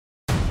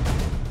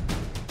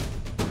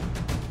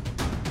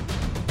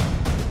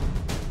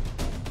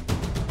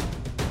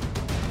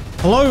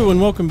Hello and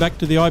welcome back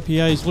to the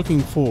IPA's Looking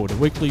Forward, a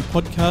weekly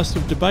podcast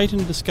of debate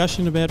and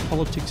discussion about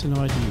politics and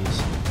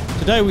ideas.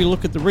 Today we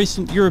look at the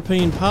recent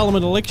European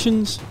Parliament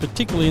elections,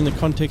 particularly in the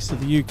context of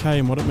the UK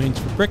and what it means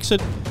for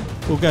Brexit.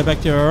 We'll go back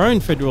to our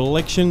own federal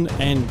election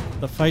and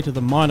the fate of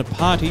the minor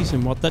parties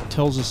and what that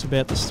tells us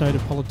about the state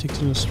of politics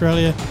in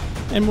Australia.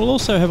 And we'll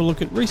also have a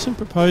look at recent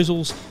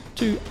proposals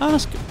to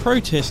ask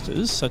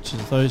protesters, such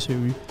as those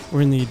who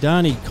were in the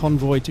Adani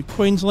convoy to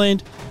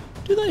Queensland,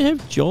 do they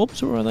have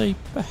jobs or are they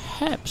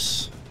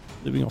perhaps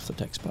living off the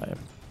taxpayer?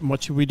 And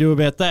what should we do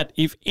about that,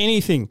 if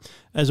anything?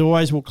 As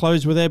always, we'll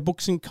close with our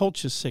Books and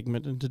Cultures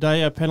segment. And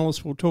today our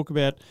panellists will talk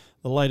about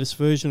the latest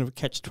version of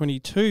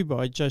Catch-22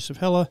 by Joseph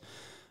Heller,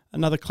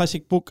 another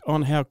classic book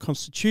on how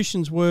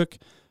constitutions work,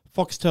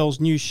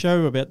 Foxtel's new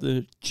show about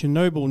the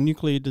Chernobyl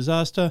nuclear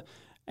disaster,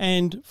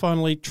 and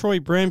finally Troy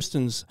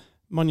Bramston's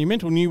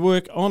monumental new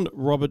work on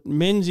Robert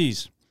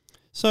Menzies.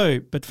 So,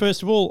 but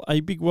first of all,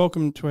 a big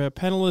welcome to our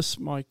panellists,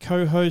 my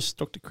co-host,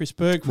 Dr. Chris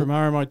Berg from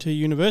RMIT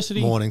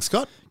University. Morning,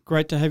 Scott.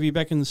 Great to have you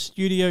back in the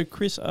studio,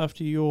 Chris,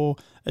 after your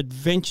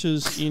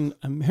adventures in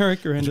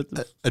America and at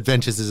the...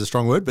 Adventures is a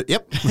strong word, but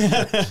yep.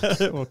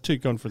 Well, 2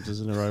 conferences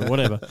in a row,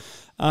 whatever.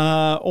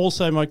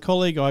 Also, my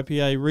colleague,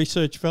 IPA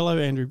Research Fellow,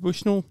 Andrew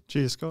Bushnell.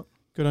 Cheers, Scott.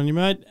 Good on you,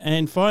 mate.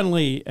 And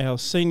finally, our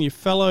Senior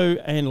Fellow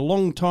and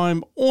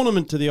long-time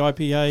ornament to the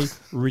IPA,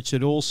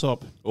 Richard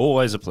Allsop.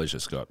 Always a pleasure,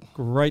 Scott.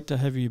 Great to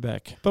have you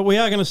back. But we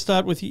are going to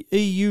start with the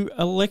EU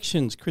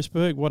elections. Chris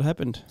Berg, what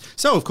happened?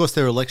 So, of course,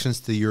 there were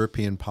elections to the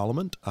European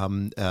Parliament.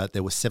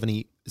 There were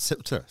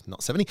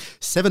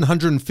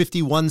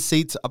 751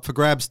 seats up for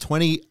grabs,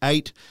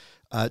 28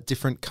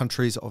 different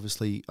countries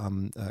obviously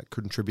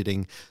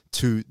contributing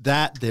to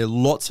that. There are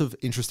lots of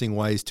interesting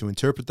ways to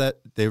interpret that.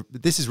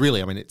 This is really,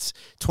 it's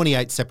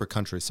 28 separate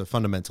countries, so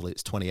fundamentally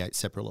it's 28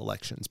 separate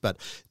elections. But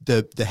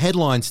the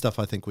headline stuff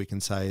I think we can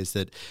say is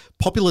that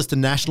populist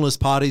and nationalist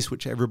parties,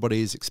 which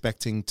everybody is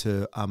expecting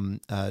to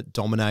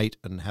dominate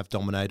and have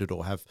dominated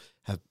or have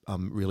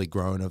really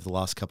grown over the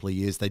last couple of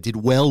years. They did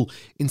well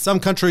in some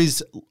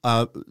countries,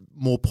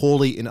 more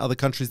poorly in other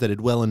countries. They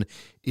did well in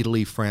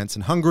Italy, France,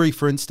 and Hungary,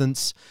 for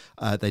instance.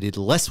 They did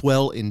less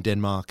well in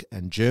Denmark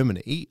and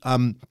Germany.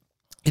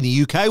 In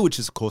the UK, which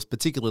is, of course,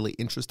 particularly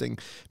interesting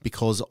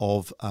because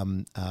of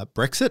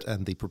Brexit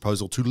and the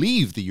proposal to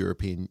leave the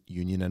European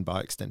Union and, by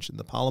extension,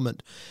 the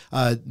Parliament,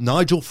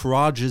 Nigel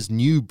Farage's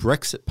new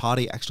Brexit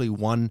party actually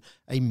won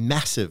a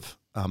massive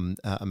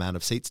amount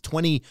of seats,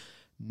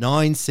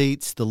 29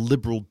 seats. The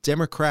Liberal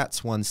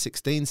Democrats won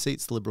 16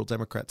 seats. The Liberal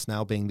Democrats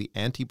now being the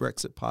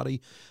anti-Brexit party,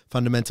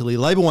 fundamentally.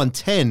 Labour won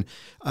 10,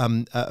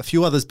 a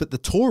few others, but the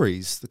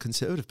Tories, the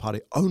Conservative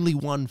Party, only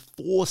won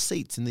 4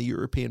 seats in the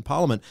European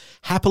Parliament.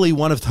 Happily,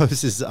 one of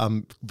those is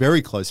a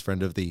very close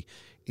friend of the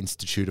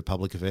Institute of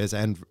Public Affairs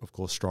and, of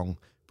course, strong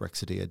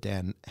Brexiteer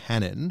Dan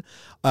Hannan.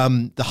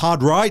 The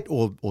hard right,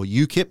 or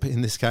UKIP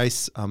in this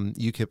case,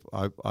 UKIP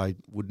I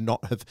would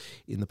not have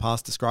in the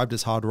past described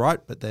as hard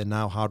right, but they're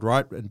now hard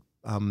right, and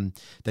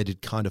they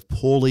did kind of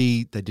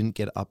poorly. They didn't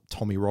get up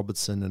Tommy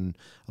Robertson and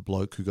a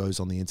bloke who goes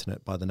on the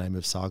internet by the name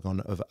of Sargon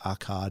of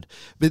Akkad.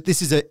 But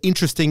this is an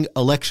interesting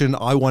election.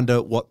 I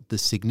wonder what the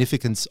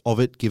significance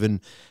of it,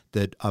 given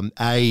that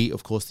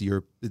of course,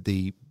 the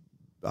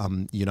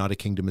United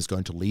Kingdom is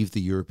going to leave the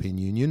European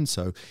Union,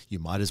 so you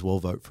might as well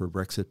vote for a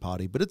Brexit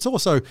party. But it's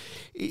also,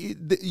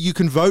 you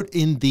can vote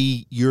in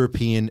the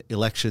European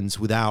elections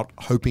without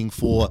hoping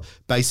for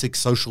basic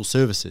social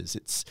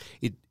services.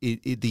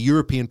 The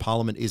European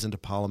Parliament isn't a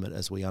parliament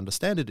as we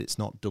understand it. It's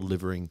not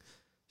delivering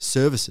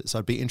services.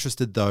 I'd be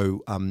interested,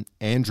 though,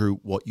 Andrew,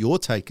 what your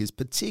take is,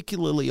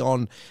 particularly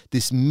on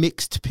this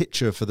mixed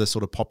picture for the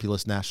sort of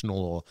populist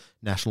national or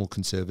national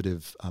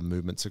conservative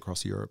movements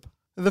across Europe.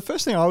 The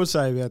first thing I would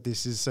say about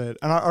this is that,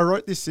 and I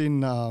wrote this in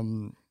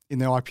the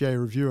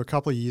IPA review a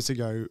couple of years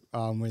ago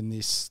when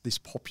this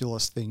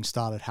populist thing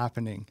started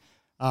happening.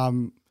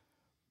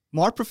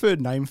 My preferred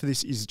name for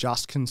this is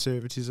just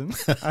conservatism.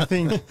 I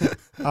think.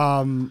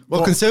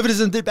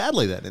 Conservatism did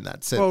badly then in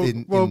that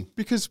sense.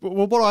 Because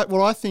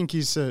what I think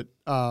is that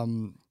up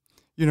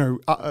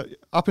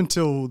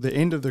until the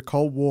end of the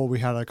Cold War, we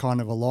had a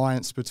kind of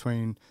alliance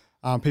between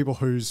people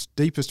whose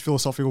deepest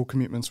philosophical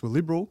commitments were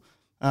liberal.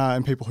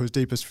 And people whose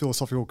deepest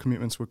philosophical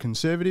commitments were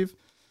conservative.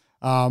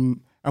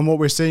 And what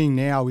we're seeing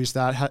now is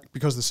that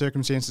because the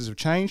circumstances have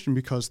changed and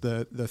because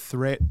the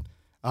threat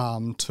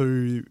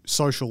to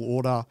social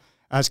order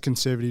as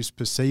conservatives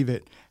perceive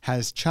it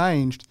has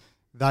changed,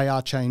 they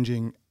are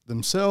changing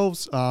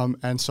themselves.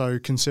 And so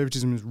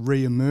conservatism is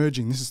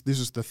re-emerging. This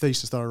is the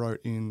thesis that I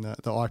wrote in the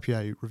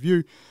IPA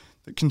review,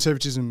 that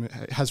conservatism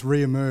has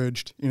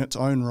re-emerged in its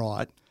own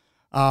right.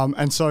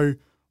 And so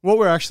what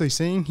we're actually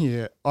seeing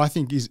here, I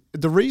think, is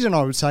the reason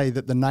I would say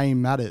that the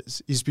name matters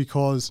is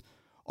because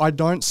I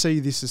don't see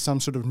this as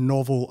some sort of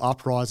novel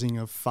uprising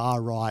of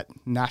far-right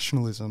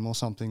nationalism or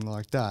something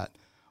like that.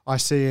 I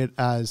see it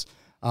as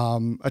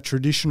a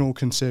traditional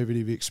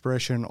conservative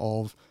expression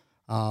of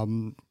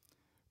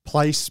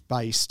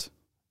place-based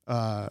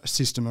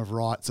system of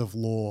rights of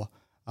law,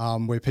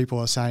 where people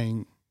are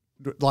saying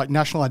like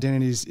national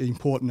identity is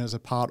important as a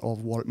part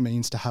of what it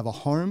means to have a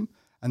home,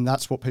 and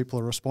that's what people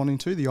are responding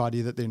to, the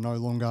idea that they no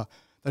longer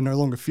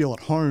feel at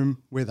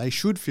home where they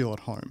should feel at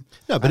home.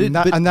 No, but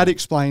and that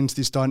explains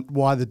this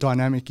why the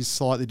dynamic is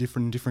slightly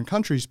different in different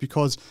countries,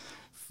 because,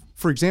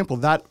 for example,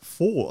 that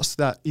force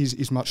that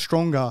is much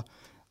stronger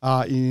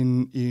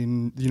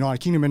in the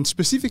United Kingdom, and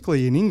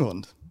specifically in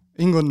England.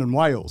 England and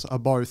Wales are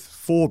both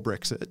for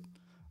Brexit.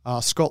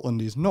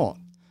 Scotland is not.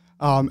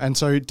 And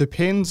so it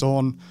depends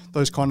on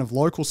those kind of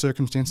local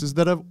circumstances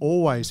that have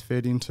always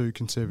fed into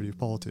conservative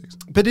politics.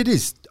 But it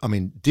is,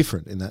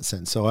 different in that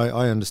sense. So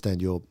I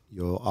understand your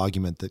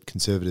argument that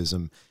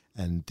conservatism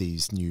and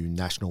these new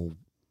national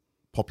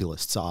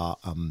populists are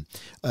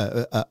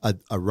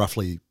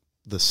roughly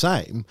the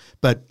same,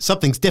 but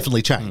something's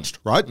definitely changed,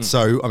 right?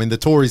 So, the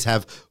Tories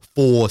have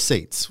 4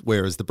 seats,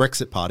 whereas the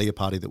Brexit Party, a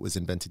party that was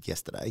invented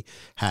yesterday,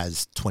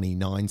 has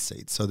 29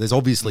 seats. So there's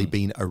obviously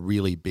been a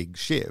really big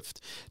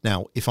shift.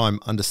 Now, if I'm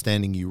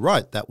understanding you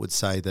right, that would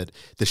say that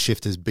the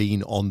shift has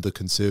been on the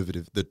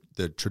conservative,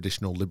 the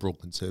traditional liberal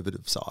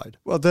conservative side.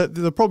 Well,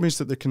 the problem is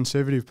that the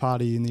Conservative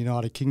Party in the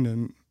United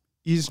Kingdom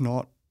is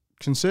not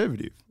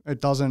conservative. It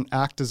doesn't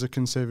act as a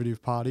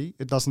conservative party.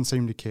 It doesn't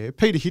seem to care.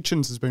 Peter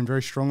Hitchens has been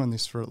very strong on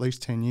this for at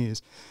least 10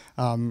 years.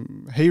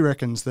 He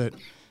reckons that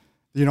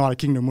the United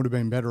Kingdom would have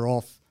been better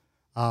off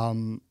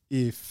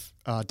if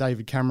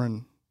David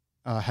Cameron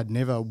had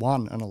never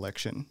won an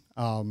election,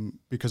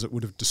 because it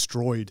would have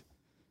destroyed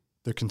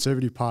the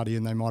Conservative Party,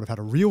 and they might have had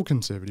a real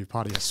Conservative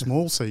Party, a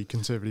small c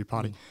Conservative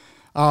Party.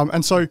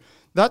 And so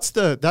that's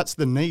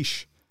the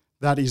niche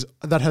that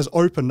has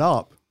opened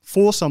up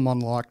for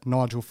someone like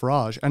Nigel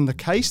Farage, and the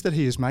case that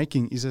he is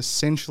making is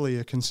essentially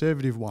a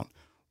conservative one.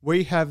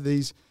 We have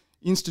these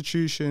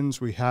institutions,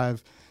 we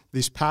have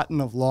this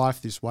pattern of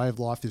life, this way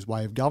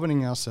of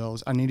governing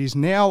ourselves, and it is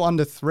now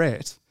under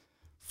threat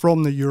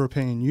from the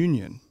European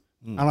Union.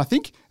 And I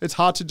think it's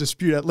hard to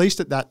dispute, at least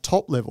at that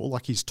top level,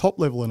 like his top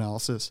level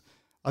analysis,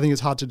 I think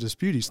it's hard to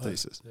dispute his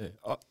thesis.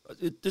 Yeah.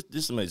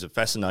 This to me is a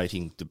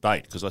fascinating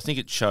debate, because I think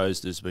it shows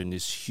there's been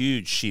this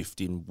huge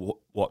shift in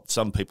what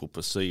some people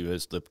perceive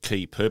as the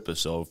key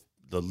purpose of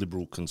the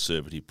Liberal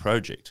Conservative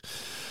project.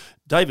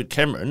 David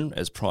Cameron,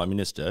 as Prime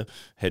Minister,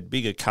 had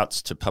bigger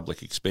cuts to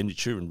public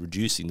expenditure and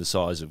reducing the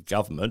size of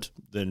government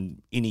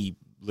than any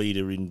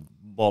leader in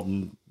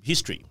modern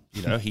history.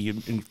 He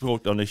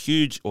embarked on a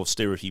huge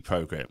austerity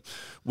program,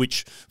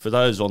 which for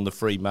those on the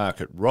free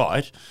market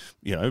right,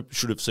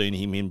 should have seen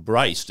him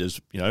embraced as,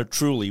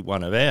 truly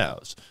one of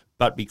ours.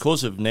 But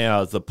because of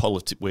now the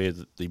where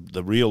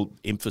the real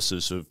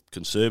emphasis of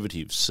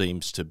Conservatives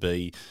seems to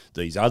be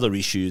these other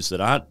issues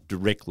that aren't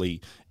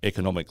directly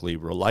economically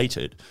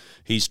related,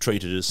 he's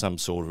treated as some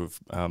sort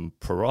of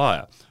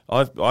pariah.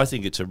 I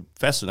think it's a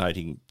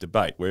fascinating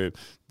debate where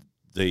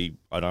and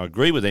I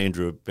agree with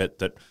Andrew about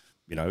that.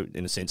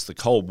 In a sense, the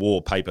Cold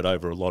War papered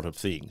over a lot of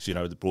things,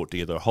 that brought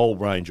together a whole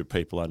range of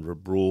people under a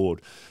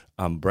broad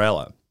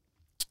umbrella.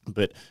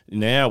 But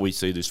now we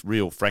see this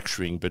real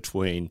fracturing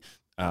between,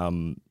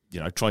 trying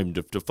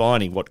to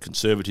defining what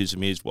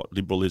conservatism is, what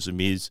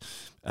liberalism is,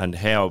 and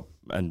how,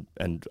 and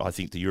I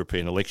think the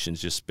European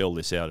elections just spell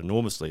this out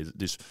enormously,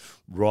 this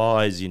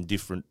rise in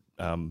different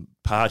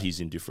parties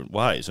in different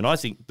ways. And I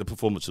think the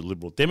performance of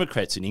Liberal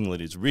Democrats in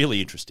England is really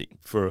interesting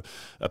for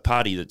a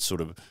party that's sort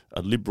of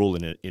a liberal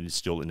and is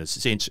still in a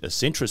sense a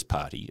centrist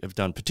party, have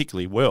done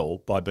particularly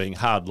well by being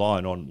hard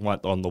line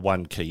on the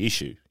one key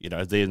issue.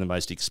 They're the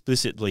most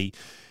explicitly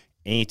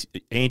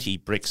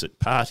anti-Brexit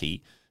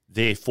party,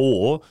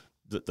 therefore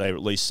that they're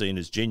at least seen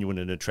as genuine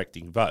and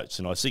attracting votes.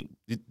 And I think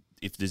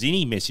if there's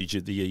any message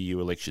of the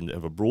EU election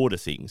of a broader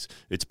things,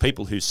 it's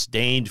people who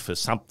stand for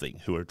something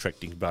who are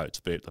attracting votes,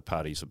 be it the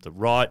parties of the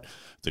right,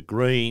 the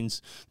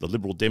Greens, the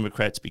Liberal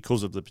Democrats,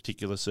 because of the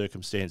particular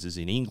circumstances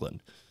in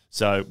England.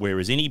 So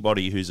whereas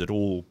anybody who's at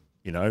all,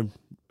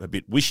 a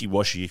bit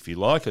wishy-washy, if you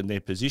like, in their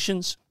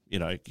positions,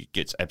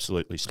 gets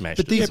absolutely smashed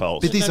at the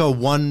polls. But these are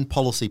one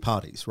policy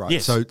parties, right?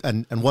 Yes. So,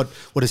 and what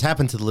has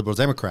happened to the Liberal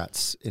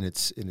Democrats in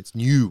its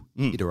new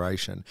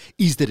iteration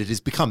is that it has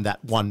become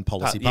that one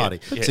policy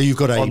party. Yeah. So you've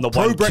got a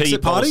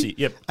pro-Brexit party,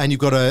 yep, and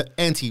you've got an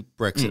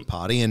anti-Brexit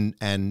party, and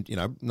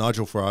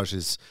Nigel Farage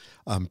is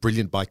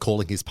brilliant by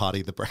calling his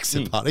party the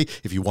Brexit party.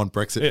 If you want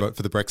Brexit, vote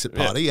for the Brexit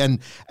party. And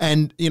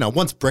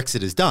once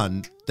Brexit is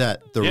done,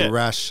 that the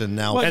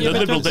rationale... And the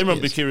Liberal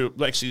Democrat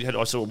actually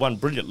I saw one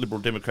brilliant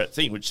Liberal Democrat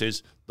thing which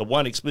says the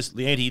one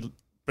explicitly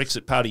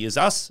anti-Brexit party is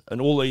us,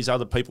 and all these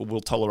other people will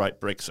tolerate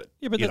Brexit.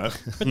 Yeah,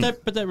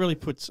 but that really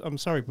puts... I'm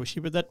sorry, Bushy,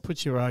 but that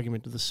puts your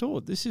argument to the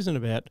sword. This isn't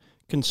about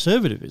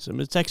conservatism.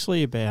 It's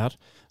actually about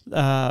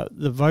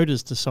the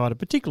voters decided,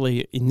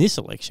 particularly in this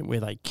election where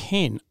they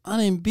can,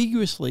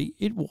 unambiguously,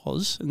 it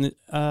was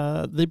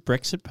the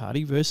Brexit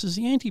party versus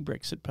the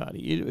anti-Brexit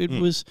party.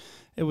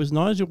 It was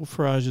Nigel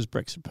Farage's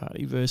Brexit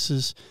party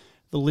versus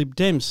the Lib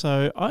Dems.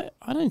 So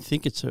I don't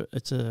think it's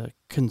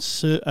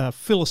a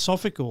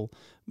philosophical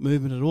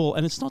movement at all.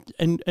 And it's not,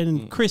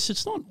 and Chris,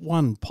 it's not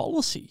one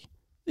policy.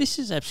 This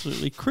is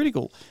absolutely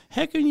critical.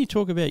 How can you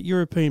talk about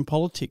European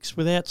politics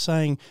without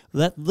saying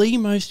that the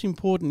most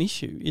important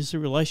issue is the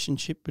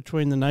relationship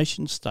between the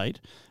nation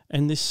state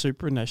and this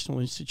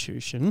supranational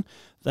institution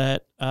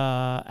that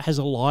has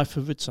a life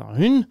of its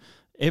own?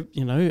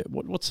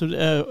 What's it,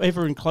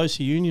 ever in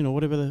closer union or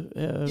whatever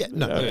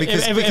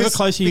ever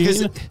closer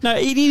union. No,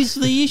 it is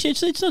the issue.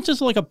 It's not just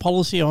like a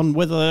policy on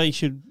whether they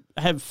should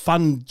have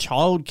fund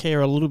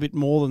childcare a little bit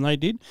more than they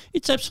did.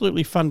 It's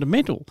absolutely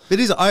fundamental. It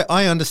is.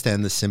 I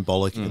understand the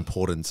symbolic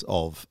importance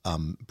of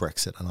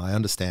Brexit, and I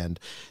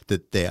understand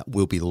that there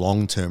will be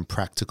long-term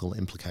practical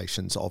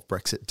implications of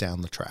Brexit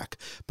down the track.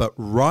 But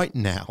right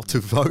now, to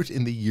vote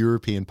in the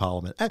European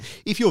Parliament,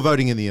 if you're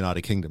voting in the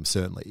United Kingdom,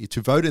 certainly,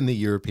 to vote in the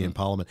European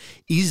Parliament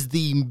is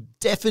the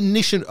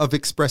definition of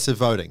expressive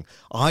voting.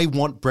 I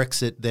want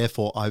Brexit,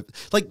 therefore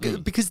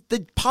because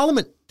the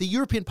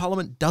European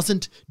Parliament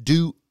doesn't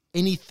do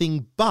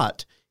anything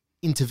but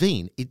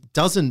intervene. It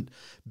doesn't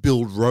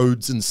build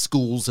roads and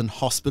schools and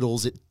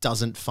hospitals. It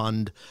doesn't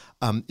fund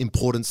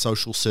important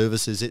social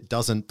services. It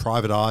doesn't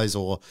privatise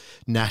or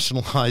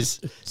nationalise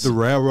the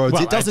railroads.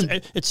 Well, it doesn't.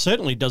 It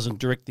certainly doesn't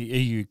direct the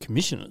EU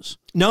commissioners.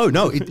 No.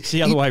 It's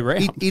the other way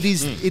around. It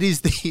is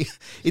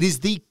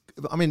the.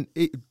 I mean,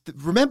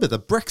 remember the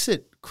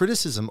Brexit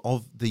criticism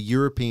of the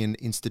European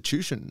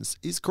institutions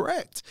is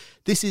correct.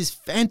 This is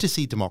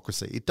fantasy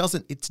democracy.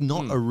 It's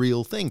not a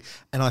real thing.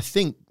 And I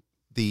think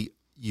the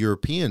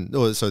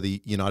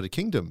United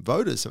Kingdom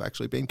voters have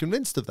actually been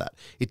convinced of that.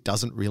 It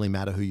doesn't really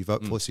matter who you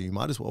vote for, so you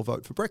might as well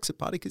vote for Brexit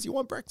Party because you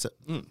want Brexit.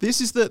 This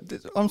is the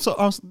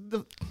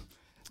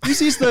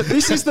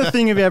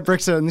thing about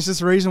Brexit, and this is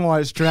the reason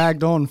why it's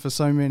dragged on for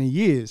so many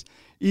years,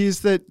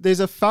 is that there's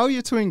a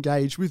failure to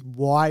engage with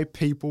why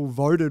people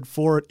voted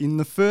for it in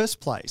the first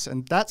place.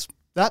 And that's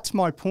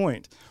my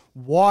point.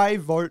 Why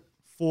vote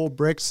for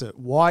Brexit?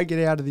 Why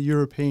get out of the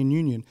European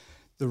Union?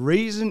 The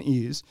reason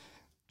is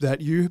that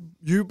you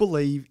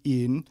believe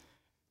in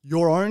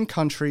your own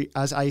country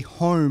as a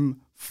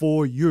home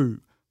for you,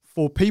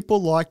 for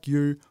people like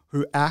you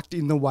who act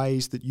in the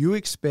ways that you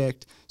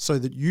expect so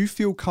that you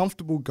feel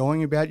comfortable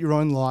going about your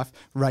own life,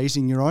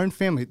 raising your own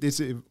family. There's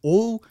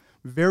all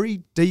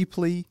very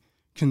deeply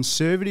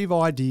conservative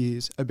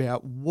ideas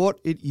about what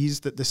it is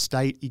that the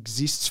state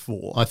exists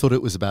for. I thought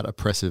it was about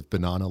oppressive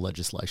banana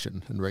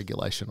legislation and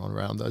regulation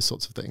around those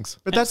sorts of things.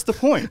 But that's the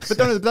point.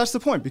 That's the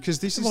point, because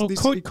this is...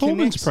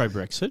 Corbyn's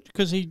pro-Brexit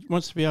because he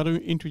wants to be able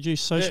to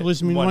introduce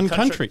socialism in one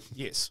country.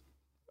 Yes.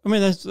 I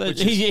mean,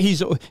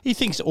 he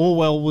thinks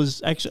Orwell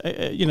was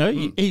actually,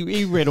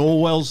 he read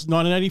Orwell's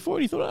 1984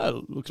 and he thought,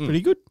 it looks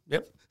pretty good.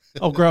 Yep.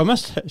 I'll grow a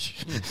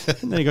mustache.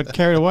 And then he got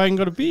carried away and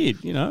got a beard.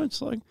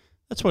 It's like,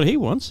 that's what he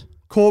wants.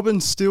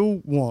 Corbyn still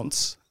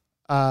wants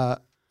a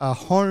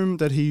home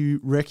that he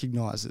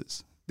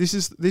recognises. This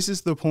is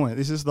the point.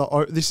 This is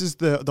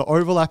the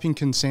overlapping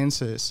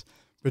consensus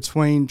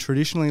between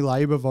traditionally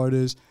Labor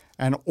voters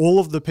and all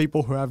of the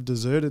people who have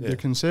deserted the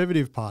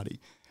Conservative Party.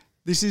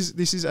 This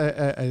is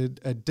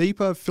a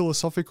deeper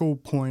philosophical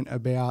point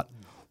about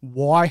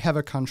why have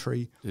a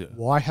country,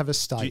 why have a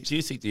state. Do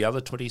you think the other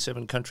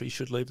 27 countries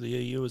should leave the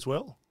EU as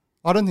well?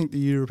 I don't think the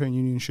European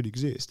Union should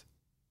exist.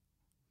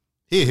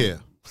 Here.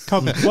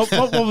 What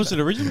was it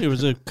originally? It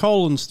was a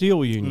coal and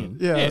steel union.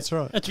 Yeah, that's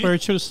right. That's where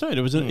it should have stayed.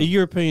 It was a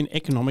European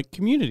economic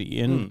community,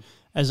 and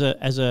as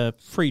a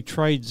free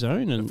trade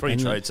zone, and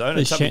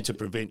something to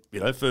prevent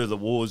further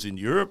wars in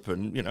Europe,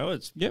 and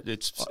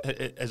that's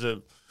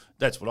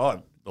what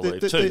I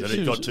believe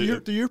too.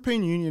 The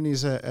European Union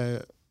is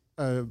a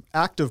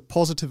act of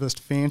positivist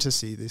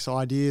fantasy. This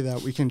idea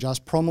that we can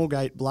just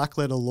promulgate black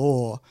letter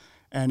law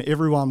and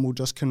everyone will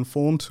just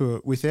conform to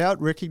it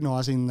without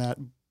recognising that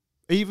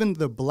even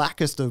the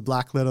blackest of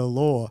black letter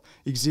law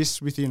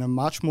exists within a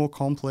much more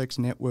complex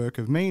network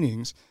of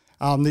meanings.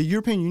 The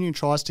European Union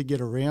tries to get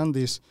around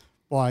this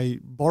by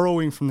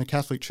borrowing from the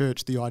Catholic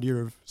Church the idea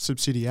of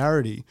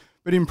subsidiarity.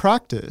 But in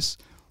practice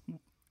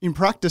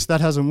that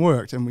hasn't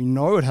worked, and we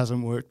know it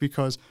hasn't worked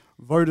because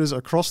voters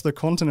across the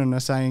continent are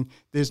saying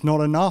there's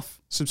not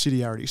enough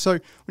subsidiarity. So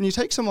when you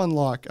take someone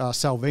like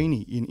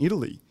Salvini in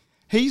Italy,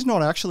 he's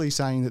not actually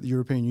saying that the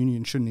European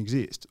Union shouldn't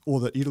exist or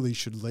that Italy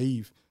should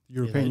leave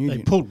European Union.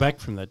 They pulled back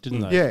from that, didn't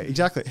they? Yeah,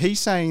 exactly. He's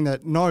saying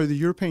that, no, the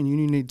European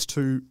Union needs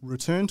to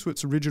return to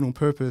its original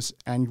purpose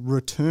and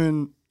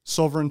return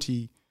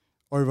sovereignty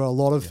over a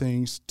lot of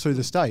things to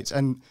the states.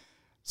 And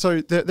so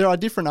there are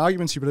different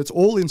arguments here, but it's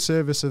all in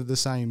service of the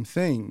same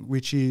thing,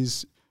 which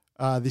is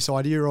this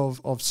idea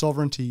of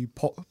sovereignty,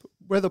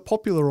 whether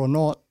popular or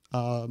not,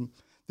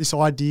 this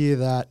idea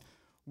that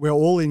we're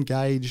all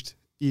engaged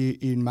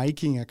in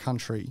making a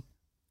country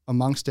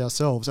amongst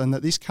ourselves and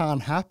that this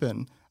can't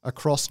happen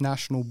across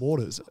national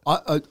borders.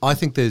 I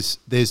think there's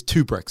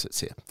two Brexits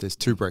here. There's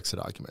two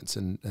Brexit arguments,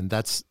 and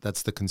that's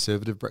the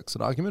conservative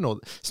Brexit argument, or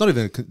it's not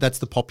even that's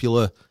the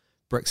popular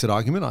Brexit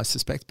argument, I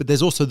suspect, but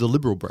there's also the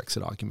liberal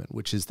Brexit argument,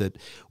 which is that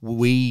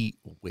we,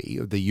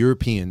 the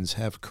Europeans,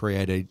 have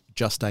created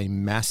just a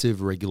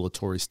massive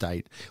regulatory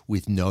state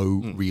with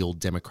no real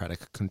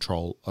democratic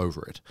control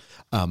over it.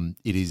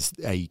 It is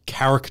a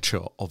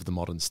caricature of the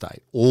modern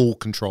state, all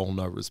control,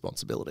 no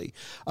responsibility.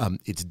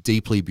 It's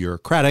deeply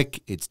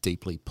bureaucratic, it's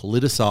deeply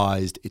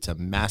politicized, it's a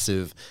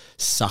massive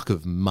suck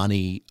of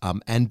money,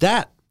 and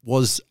that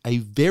was a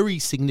very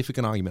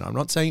significant argument. I'm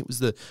not saying it was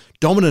the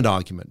dominant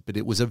argument, but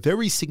it was a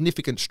very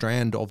significant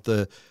strand of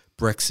the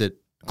Brexit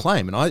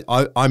claim. And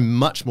I'm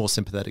much more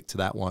sympathetic to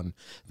that one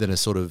than a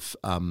sort of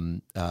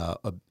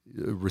a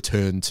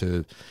return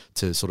to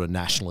sort of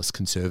nationalist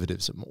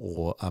conservatism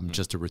or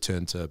just a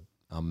return to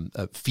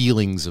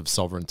feelings of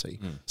sovereignty.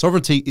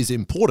 Sovereignty is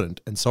important,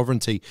 and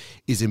sovereignty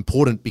is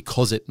important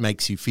because it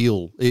makes you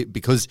feel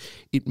because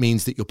it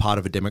means that you're part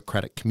of a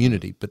democratic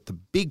community. But the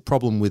big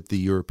problem with the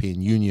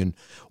European Union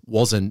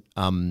wasn't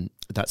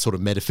that sort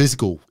of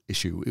metaphysical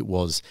issue. It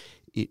was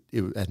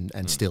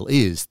and still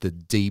is the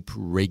deep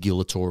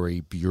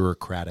regulatory,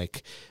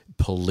 bureaucratic,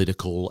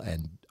 political,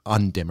 and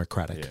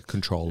undemocratic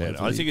control over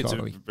the I think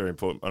economy. It's very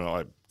important, and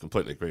I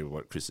completely agree with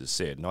what Chris has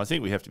said. And I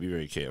think we have to be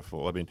very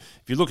careful. I mean,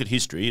 if you look at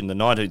history in the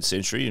 19th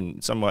century,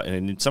 and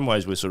in some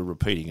ways we're sort of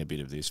repeating a bit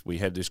of this. We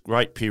had this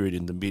great period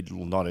in the middle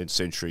 19th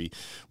century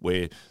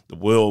where the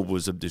world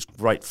was of this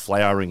great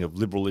flowering of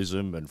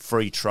liberalism and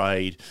free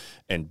trade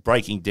and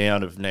breaking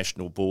down of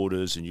national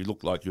borders, and you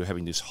look like you're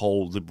having this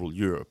whole liberal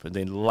Europe. And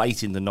then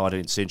late in the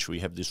 19th century,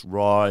 you have this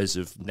rise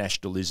of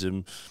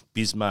nationalism,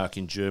 Bismarck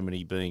in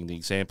Germany being the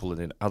example, and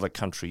then other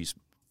countries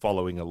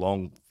following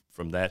along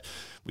from that.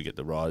 We get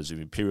the rise of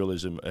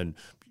imperialism and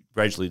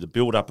gradually the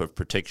build-up of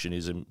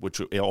protectionism,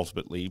 which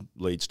ultimately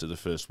leads to the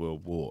First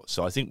World War.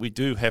 So I think we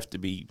do have to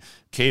be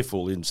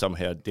careful in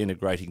somehow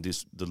denigrating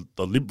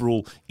the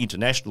liberal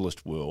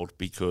internationalist world,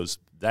 because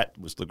that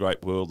was the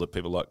great world that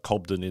people like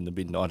Cobden in the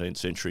mid-19th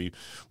century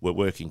were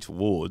working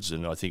towards.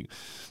 And I think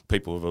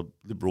people with a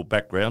liberal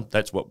background,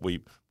 that's what we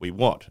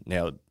want.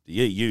 Now, the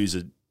EU is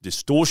a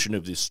distortion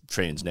of this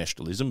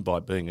transnationalism by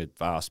being a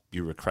vast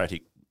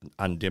bureaucratic,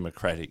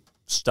 undemocratic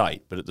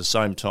state, but at the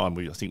same time,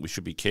 I think we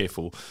should be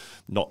careful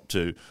not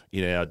to,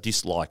 in our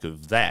dislike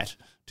of that,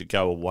 to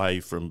go away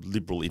from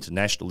liberal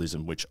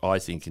internationalism, which I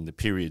think in the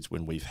periods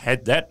when we've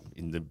had that,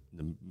 in the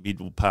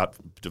middle part,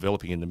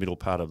 developing in the middle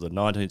part of the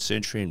 19th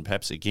century and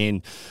perhaps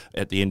again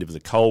at the end of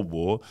the Cold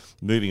War,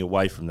 moving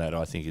away from that,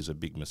 I think, is a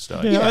big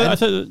mistake. Yeah,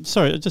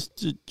 sorry, just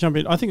to jump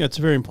in. I think that's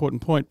a very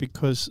important point,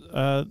 because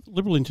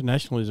liberal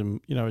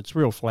internationalism, its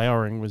real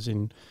flowering was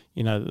in,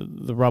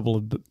 the rubble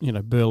of,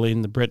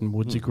 Berlin, the Bretton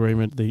Woods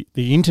Agreement,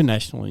 the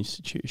international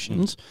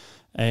institutions,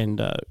 and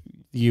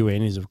the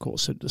UN is, of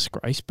course, a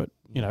disgrace, but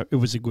it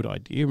was a good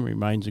idea and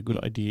remains a good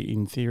idea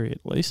in theory,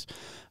 at least.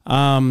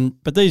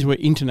 But these were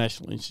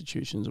international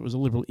institutions. It was a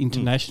liberal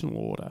international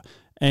order,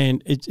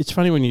 and it's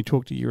funny when you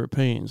talk to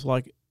Europeans,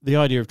 like the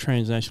idea of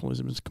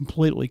transnationalism is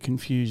completely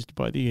confused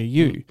by the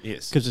EU.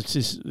 Yes, because it's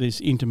this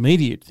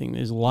intermediate thing.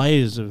 There's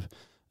layers of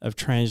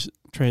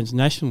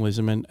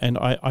transnationalism, and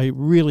I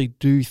really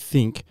do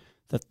think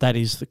that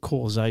is the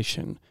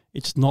causation.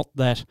 It's not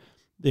that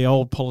the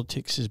old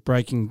politics is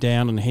breaking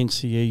down and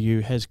hence the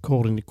EU has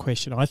called into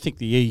question. I think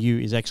the EU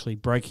is actually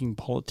breaking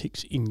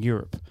politics in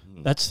Europe.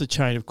 That's the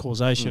chain of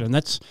causation, and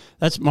that's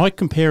my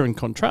compare and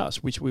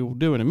contrast, which we will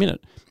do in a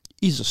minute,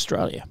 is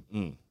Australia.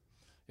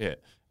 Yeah.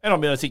 And I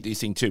mean, I think this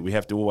thing too, we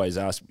have to always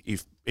ask,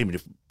 if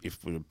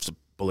we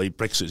believe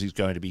Brexit is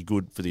going to be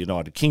good for the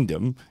United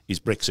Kingdom, is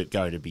Brexit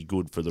going to be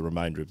good for the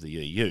remainder of the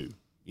EU?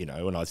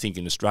 And I think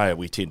in Australia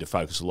we tend to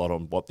focus a lot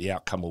on what the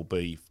outcome will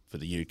be for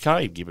the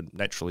UK, given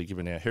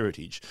our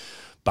heritage.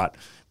 But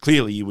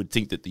clearly you would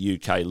think that the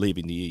UK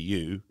leaving the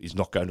EU is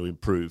not going to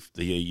improve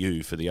the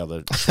EU for the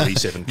other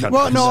 37 countries.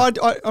 Well, no,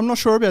 I'm not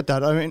sure about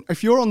that. I mean,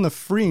 if you're on the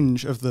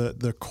fringe of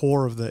the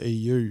core of the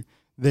EU,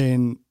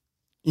 then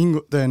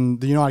the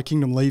United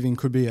Kingdom leaving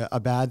could be a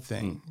bad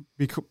thing.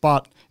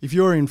 But if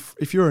you're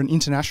an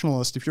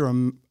internationalist, if you're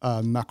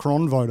a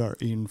Macron voter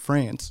in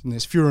France, and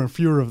there's fewer and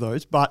fewer of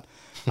those, but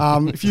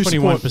if you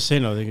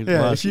 21%, I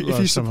think. If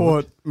you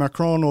support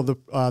Macron or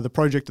the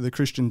project of the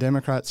Christian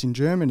Democrats in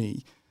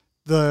Germany,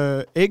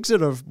 the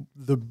exit of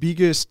the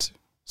biggest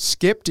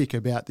skeptic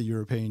about the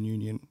European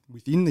Union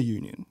within the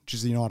Union, which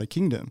is the United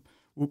Kingdom,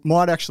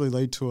 might actually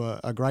lead to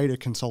a greater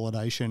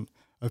consolidation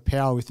of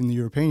power within the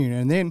European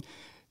Union. And then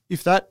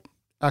if that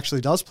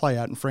actually does play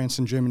out and France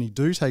and Germany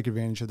do take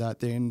advantage of that,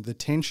 then the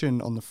tension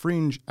on the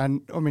fringe,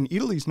 and I mean,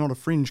 Italy's not a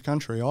fringe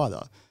country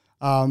either,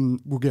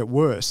 will get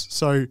worse.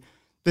 So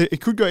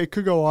it could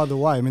go either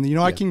way. I mean, the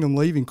United Kingdom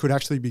leaving could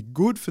actually be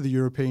good for the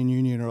European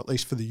Union, or at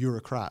least for the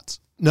Eurocrats.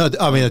 No,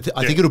 I mean,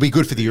 I think it'll be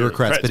good for the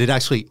Eurocrats, but it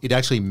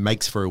actually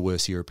makes for a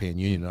worse European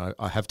Union.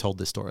 I have told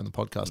this story on the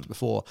podcast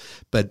before,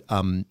 but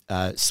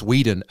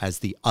Sweden, as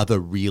the other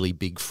really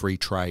big free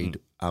trade,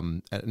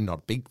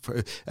 not big,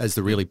 as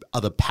the really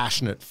other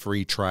passionate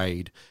free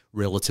trade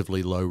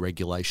relatively low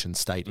regulation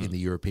state in the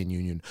European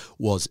Union,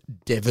 was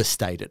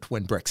devastated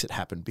when Brexit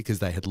happened because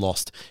they had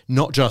lost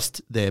not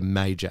just their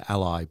major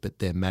ally, but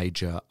their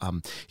major,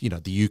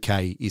 the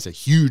UK is a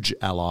huge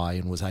ally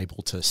and was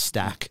able to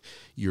stack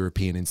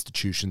European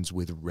institutions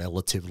with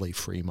relatively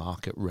free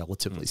market,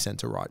 relatively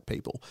centre-right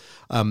people.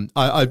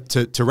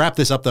 To wrap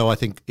this up, though, I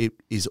think it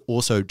is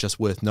also just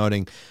worth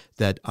noting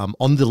that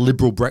on the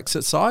Liberal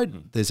Brexit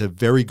side, there's a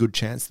very good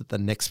chance that the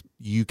next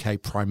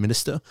UK Prime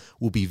Minister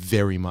will be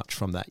very much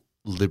from that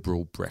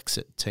Liberal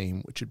Brexit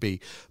team, which would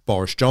be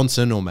Boris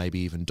Johnson or maybe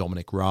even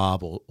Dominic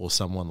Raab or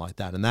someone like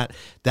that. And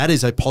that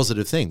is a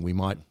positive thing. We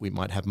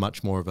might have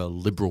much more of a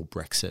Liberal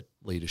Brexit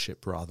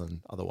leadership rather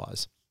than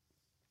otherwise.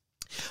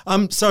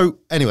 So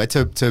anyway,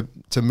 to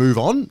move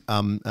on,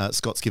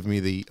 Scott's given me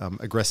the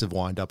aggressive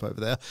wind up over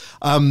there.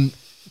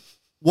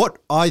 What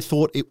I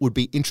thought it would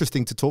be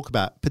interesting to talk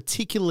about,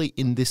 particularly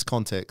in this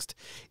context,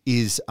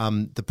 is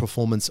the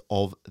performance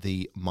of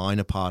the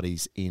minor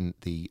parties in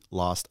the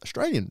last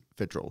Australian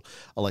federal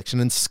election.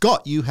 And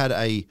Scott, you had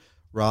a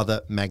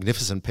rather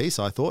magnificent piece,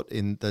 I thought,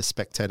 in the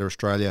Spectator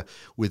Australia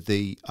with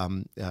the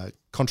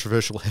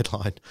controversial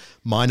headline,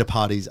 "Minor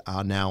parties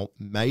are now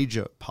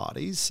major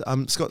parties."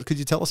 Scott, could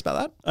you tell us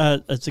about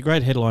that? It's a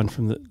great headline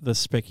from the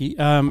Specky.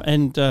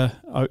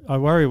 I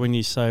worry when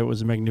you say it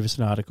was a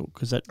magnificent article,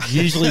 because that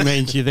usually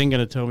means you're then going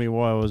to tell me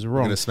why I was wrong.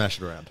 We're going to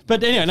smash it around.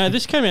 But anyway, no,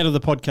 this came out of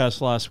the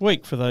podcast last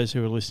week. For those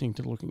who are listening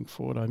to Looking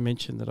Forward, I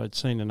mentioned that I'd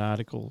seen an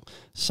article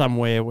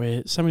somewhere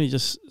where somebody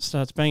just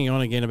starts banging on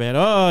again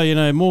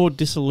about, more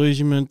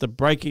disillusionment, the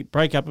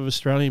breakup of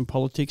Australian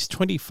politics.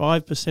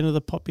 25% of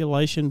the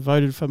population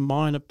voted for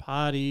minor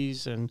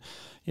parties, and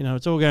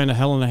it's all going to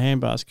hell in a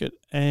handbasket.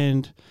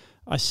 And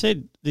I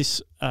said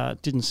this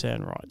didn't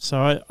sound right.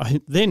 So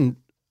I then,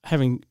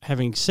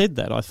 having said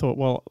that, I thought,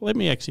 well, let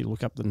me actually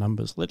look up the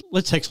numbers.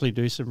 Let's actually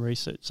do some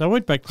research. So I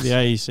went back to the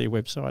AEC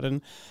website,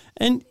 and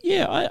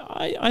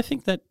I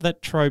think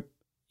that trope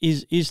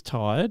is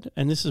tired,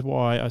 and this is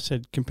why I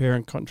said compare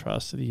and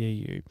contrast to the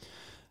EU.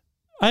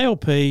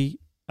 ALP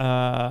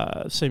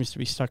seems to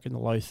be stuck in the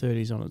low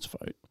 30s on its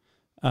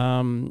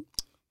vote.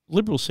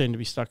 Liberals seem to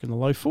be stuck in the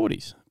low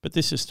 40s, but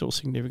this is still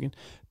significant.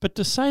 But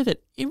to say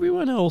that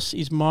everyone else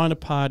is minor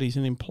parties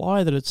and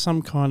imply that it's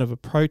some kind of a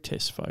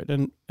protest vote,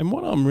 and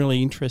what I'm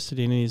really interested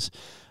in is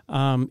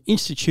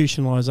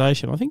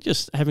institutionalisation. I think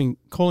just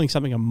calling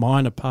something a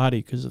minor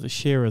party because of the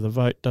share of the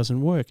vote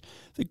doesn't work.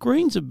 The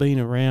Greens have been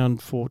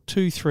around for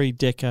 2-3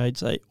 decades.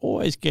 They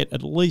always get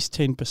at least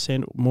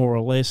 10% more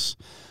or less.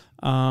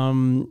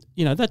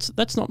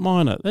 That's not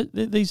minor.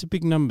 These are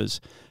big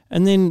numbers.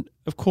 And then,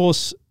 of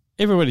course,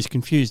 everybody's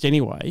confused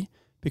anyway,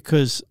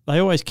 because they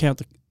always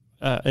count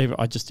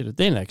I just did it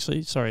then,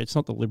 actually. Sorry, it's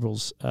not the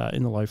Liberals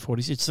in the low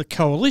 40s. It's the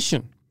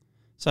Coalition.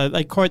 So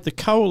they quote the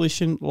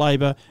Coalition,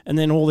 Labor, and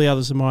then all the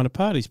others are minor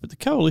parties. But the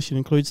Coalition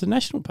includes the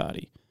National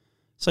Party.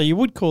 So you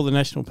would call the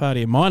National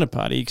Party a minor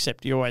party,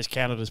 except you always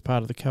count it as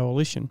part of the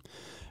Coalition.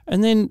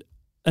 And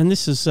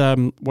this is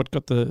what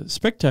got the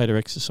Spectator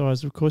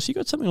exercised, of course. You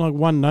got something like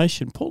One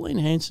Nation. Pauline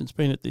Hanson's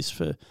been at this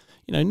for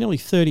nearly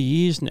 30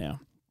 years now.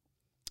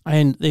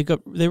 And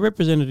they're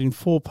represented in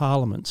 4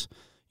 parliaments,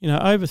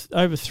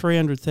 over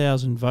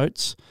 300,000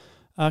 votes.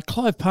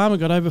 Clive Palmer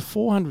got over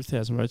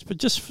 400,000 votes. But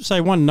just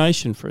say One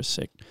Nation for a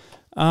sec.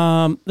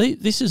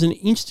 This is an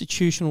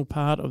institutional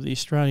part of the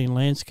Australian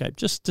landscape.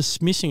 Just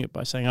dismissing it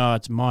by saying,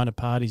 it's minor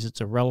parties,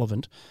 it's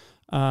irrelevant,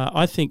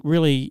 I think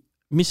really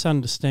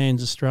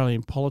misunderstands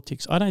Australian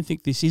politics. I don't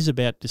think this is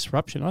about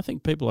disruption. I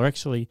think people are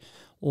actually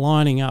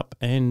lining up,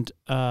 and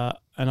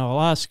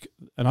I'll ask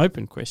an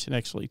open question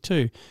actually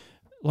too.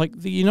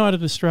 Like the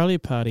United Australia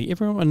Party,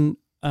 everyone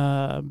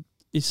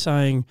is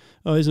saying,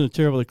 isn't it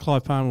terrible that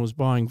Clive Palmer was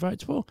buying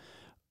votes? Well,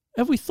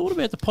 have we thought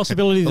about the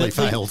possibility that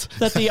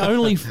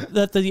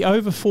the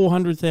over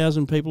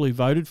 400,000 people who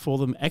voted for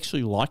them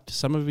actually liked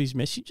some of his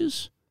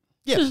messages?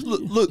 Yeah,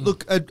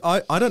 look.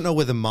 I don't know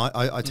whether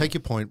I take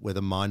your point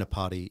whether minor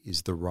party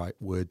is the right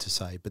word to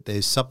say, but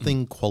there's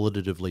something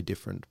qualitatively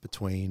different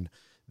between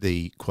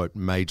the, quote,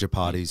 major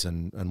parties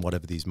and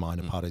whatever these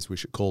minor parties we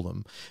should call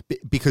them.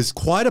 Because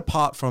quite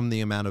apart from the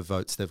amount of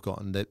votes they've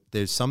gotten, that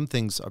there's some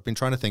things I've been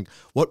trying to think,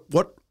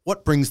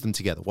 what brings them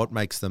together? What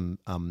makes them,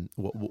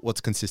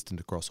 what's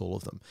consistent across all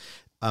of them?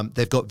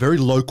 They've got very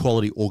low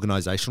quality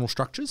organisational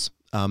structures.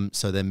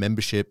 So their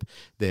membership,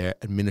 their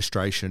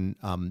administration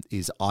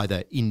is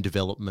either in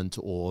development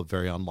or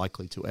very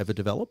unlikely to ever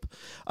develop.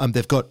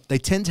 They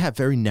tend to have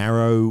very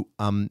narrow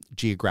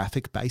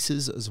geographic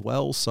bases as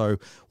well. So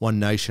One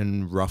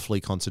Nation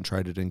roughly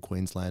concentrated in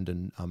Queensland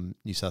and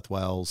New South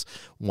Wales.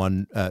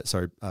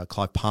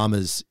 Clive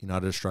Palmer's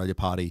United Australia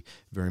Party,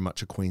 very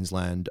much a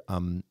Queensland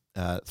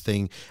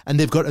thing. And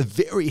they've got a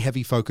very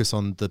heavy focus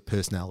on the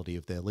personality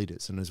of their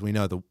leaders. And as we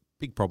know, the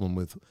big problem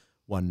with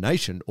One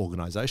Nation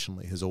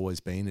organisationally has always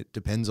been it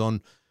depends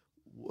on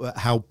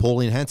how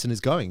Pauline Hanson is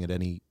going at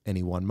any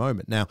one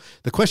moment. Now,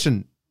 the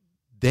question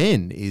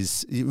then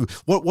is,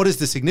 what is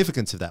the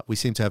significance of that? We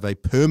seem to have a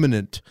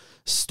permanent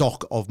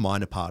stock of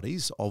minor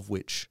parties, of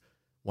which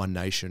One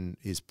Nation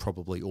is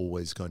probably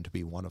always going to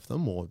be one of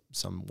them, or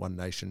some One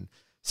Nation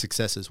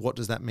successors. What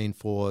does that mean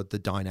for the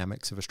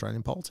dynamics of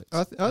Australian politics?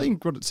 I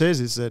think what it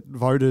says is that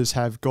voters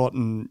have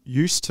gotten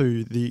used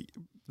to the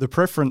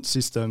preference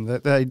system,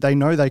 that they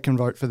know they can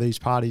vote for these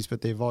parties,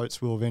 but their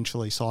votes will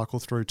eventually cycle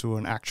through to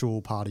an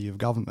actual party of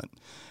government.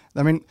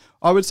 I mean,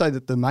 I would say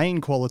that the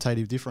main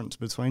qualitative difference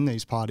between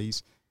these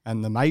parties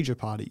and the major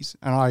parties,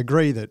 and I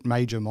agree that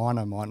major,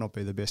 minor might not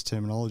be the best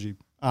terminology,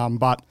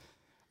 but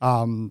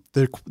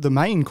the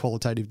main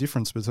qualitative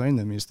difference between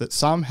them is that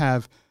some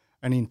have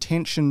an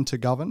intention to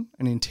govern,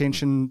 an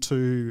intention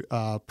to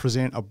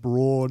present a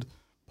broad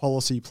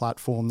policy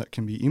platform that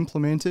can be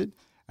implemented,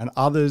 and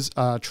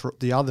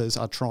the others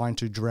are trying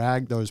to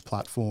drag those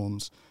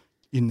platforms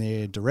in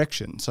their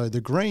direction. So the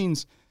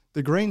Greens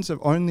have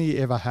only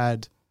ever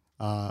had,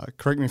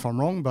 correct me if I'm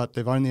wrong, but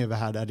they've only ever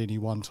had at any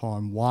one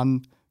time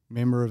one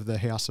member of the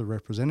House of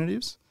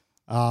Representatives,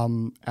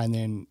 and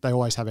then they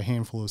always have a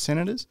handful of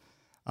senators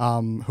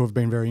who have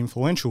been very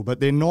influential, but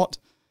they're not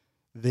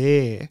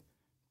there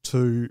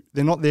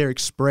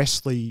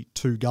expressly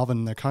to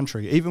govern the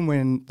country. Even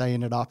when they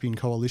ended up in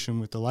coalition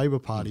with the Labor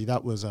Party,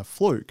 that was a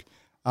fluke.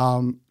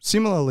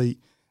 Similarly,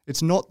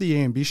 it's not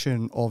the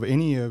ambition of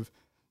any of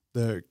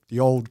the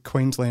old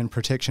Queensland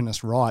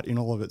protectionist right in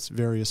all of its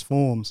various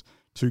forms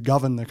to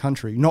govern the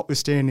country,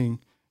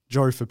 notwithstanding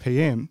Joe for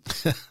PM.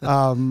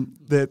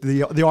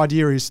 The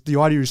idea is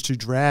to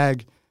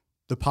drag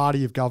the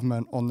party of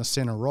government on the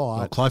centre right.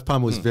 Well, Clive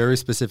Palmer was very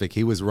specific.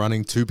 He was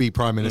running to be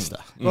Prime Minister.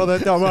 Well,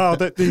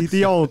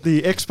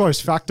 the ex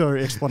post facto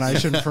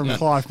explanation from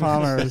Clive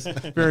Palmer is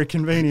very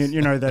convenient,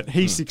 that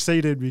he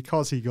succeeded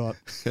because he got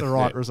the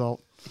right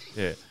result.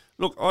 Yeah.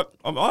 Look,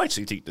 I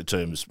actually think the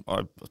terms,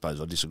 I suppose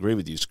I disagree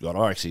with you, Scott,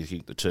 I actually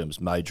think the terms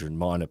major and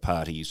minor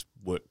parties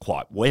work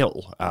quite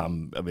well.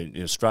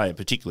 In Australia,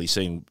 particularly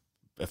seeing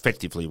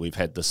effectively we've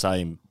had the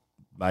same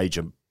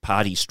major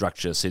party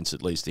structure since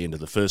at least the end of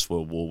the First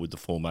World War, with the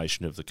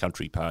formation of the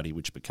Country Party,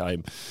 which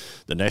became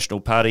the National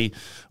Party.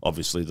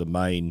 Obviously, the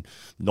main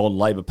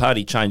non-Labor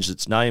Party changed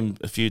its name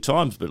a few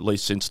times, but at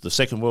least since the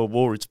Second World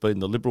War, it's been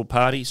the Liberal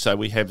Party. So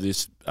we have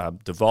this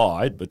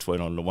divide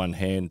between, on the one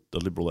hand, the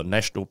Liberal and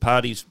National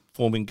parties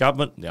forming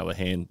government, on the other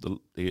hand,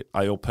 the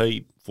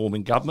ALP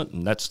forming government,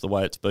 and that's the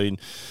way it's been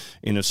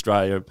in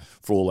Australia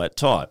for all that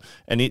time.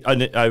 And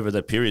over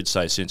the period,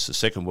 say, since the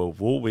Second World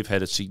War, we've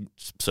had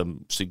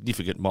some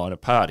significant minor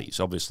parties.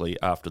 Obviously,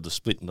 after the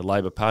split in the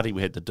Labor Party,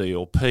 we had the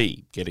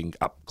DLP getting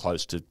up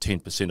close to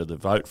 10% of the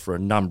vote for a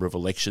number of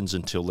elections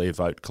until their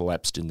vote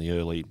collapsed in the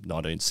early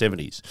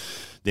 1970s.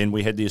 Then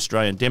we had the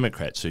Australian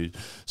Democrats, who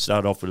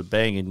started off with a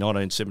bang in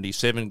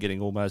 1977,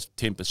 getting almost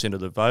 10% of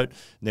the vote,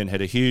 and then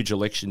had a huge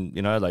election.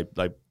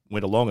 They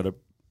went along at a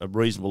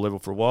reasonable level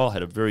for a while,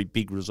 had a very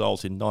big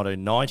result in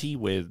 1990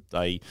 where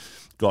they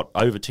got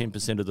over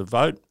 10% of the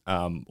vote,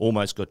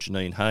 almost got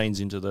Janine Haynes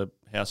into the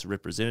House of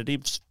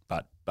Representatives,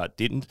 but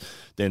didn't.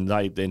 Then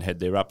they had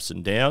their ups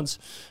and downs.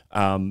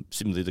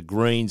 Similarly, the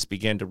Greens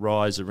began to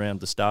rise around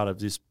the start of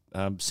this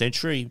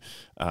century,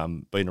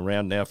 been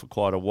around now for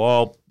quite a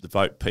while. The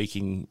vote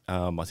peaking,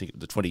 I think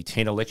the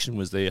 2010 election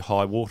was their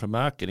high water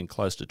mark, getting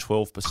close to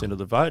 12% of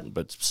the vote,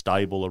 but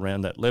stable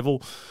around that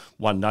level.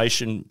 One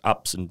Nation,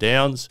 ups and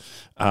downs.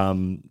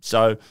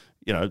 So,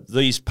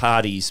 these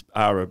parties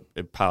are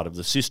a part of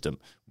the system.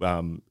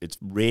 It's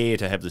rare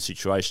to have the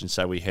situation,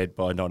 say, we had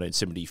by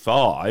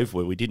 1975,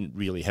 where we didn't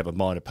really have a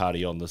minor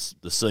party on the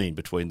scene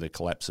between the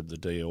collapse of the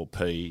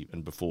DLP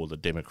and before the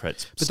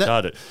Democrats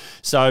started.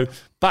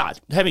 But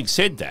having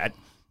said that,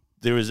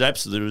 there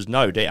is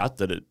no doubt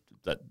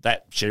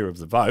that share of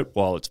the vote,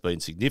 while it's been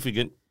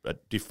significant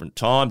at different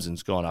times and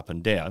it's gone up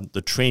and down,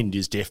 the trend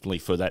is definitely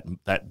for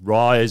that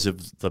rise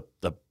of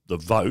the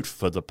vote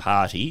for the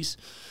parties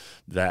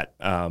that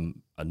are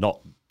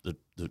not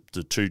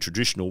the two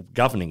traditional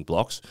governing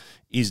blocks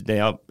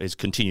has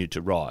continued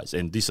to rise,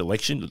 and this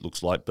election, it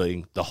looks like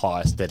being the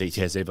highest that it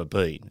has ever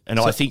been. And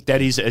I think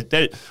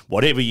that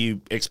whatever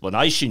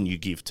explanation you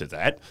give to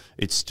that,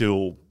 it's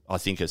still, I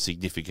think, a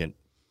significant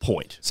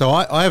point. So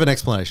I have an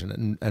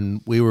explanation,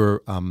 and we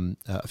were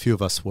a few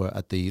of us were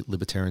at the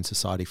Libertarian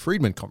Society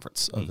Friedman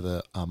Conference over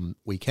the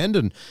weekend,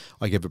 and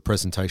I gave a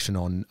presentation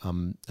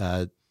on.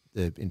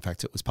 In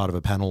fact, it was part of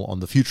a panel on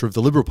the future of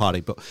the Liberal Party.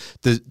 But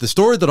the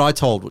story that I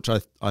told, which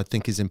I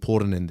think is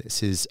important in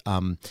this, is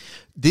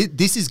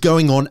this is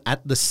going on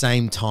at the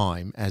same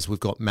time as we've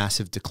got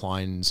massive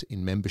declines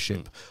in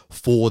membership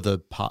for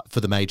the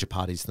major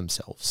parties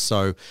themselves.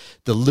 So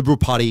the Liberal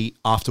Party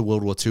after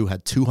World War II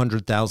had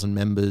 200,000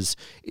 members.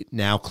 It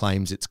now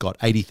claims it's got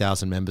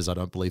 80,000 members. I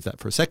don't believe that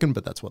for a second,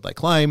 but that's what they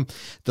claim.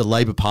 The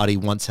Labor Party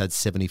once had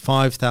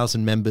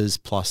 75,000 members,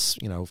 plus,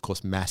 of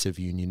course, massive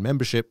union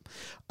membership.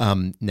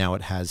 Now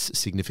it has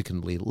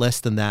significantly less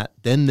than that.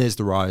 Then there's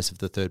the rise of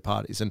the third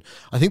parties. And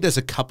I think there's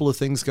a couple of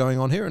things going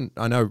on here. And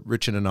I know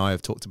Richard and I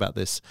have talked about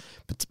this,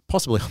 but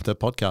possibly on the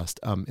podcast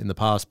in the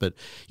past. But,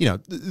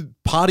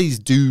 parties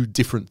do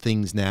different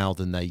things now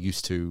than they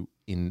used to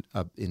in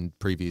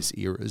previous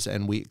eras,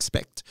 and we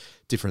expect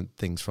different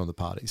things from the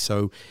parties.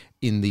 So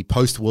in the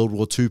post-World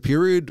War II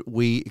period,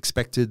 we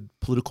expected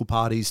political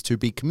parties to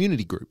be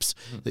community groups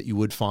that you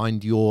would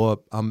find your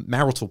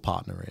marital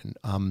partner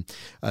in.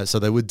 So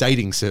they were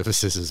dating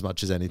services as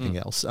much as anything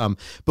else.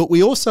 But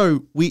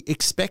we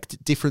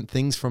expect different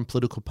things from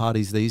political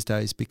parties these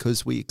days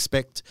because we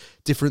expect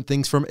different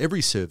things from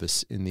every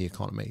service in the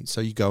economy.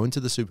 So you go into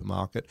the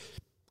supermarket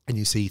and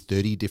you see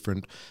 30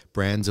 different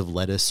brands of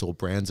lettuce or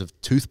brands of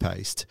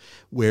toothpaste,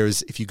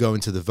 whereas if you go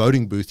into the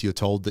voting booth, you're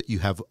told that you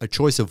have a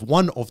choice of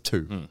one of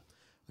two.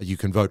 You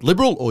can vote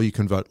Liberal or you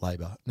can vote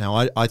Labor.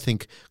 Now, I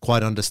think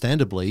quite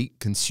understandably,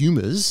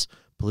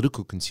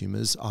 political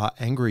consumers are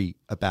angry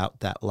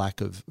about that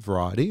lack of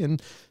variety, and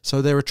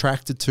so they're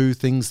attracted to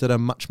things that are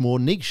much more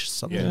niche.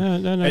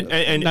 And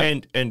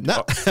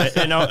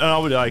I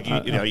would argue,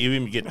 you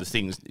even get the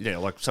things,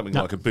 like something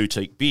like a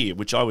boutique beer,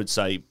 which I would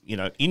say,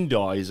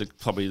 Indi is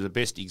probably the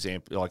best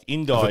example. Like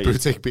Indi, of a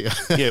boutique beer.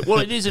 Yeah, well,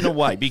 it is in a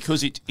way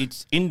because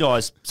it's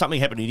Indi's something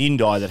happened in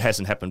Indi that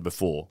hasn't happened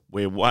before,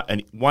 where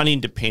one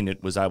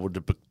independent was able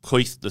to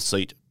bequeath the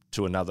seat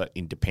to another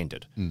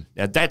independent.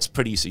 Now, that's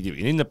pretty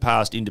significant. In the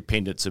past,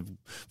 independents have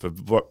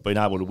been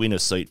able to win a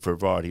seat for a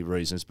variety of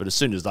reasons, but as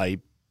soon as they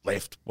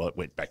left, well, it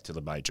went back to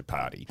the major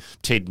party.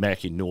 Ted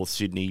Mack in North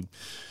Sydney,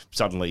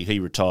 suddenly he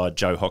retired.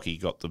 Joe Hockey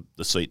got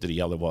the seat that he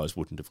otherwise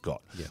wouldn't have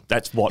got. Yeah.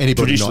 That's what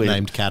anybody not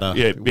named Katter.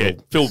 Yeah.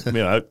 Phil,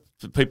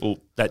 for people,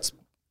 that's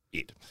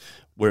it.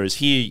 Whereas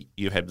here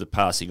you have the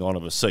passing on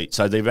of a seat.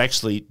 So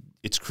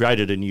it's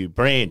created a new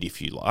brand,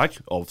 if you like,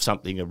 of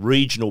something, a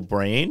regional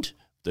brand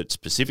that's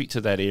specific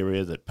to that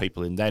area, that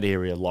people in that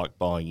area like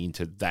buying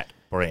into that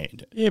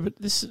brand. Yeah, but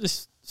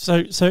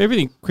so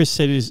everything Chris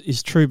said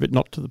is true, but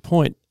not to the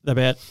point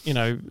about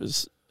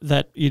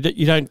that you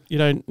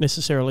don't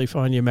necessarily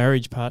find your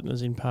marriage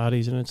partners in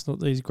parties, and it's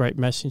not these great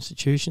mass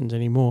institutions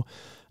anymore.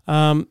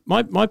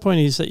 My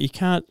point is that you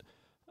can't.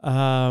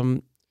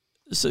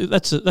 So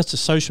that's a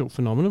social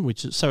phenomenon,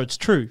 it's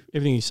true.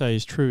 Everything you say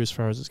is true as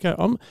far as it's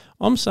going.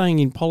 I'm saying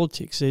in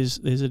politics there's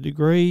a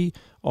degree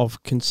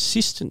of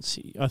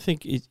consistency. I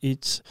think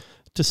it's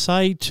to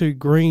say to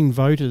Green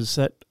voters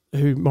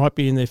who might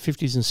be in their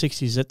 50s and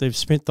 60s that they've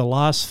spent the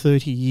last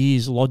 30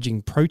 years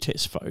lodging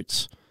protest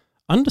votes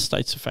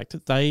understates the fact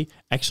that they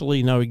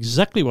actually know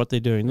exactly what they're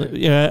doing.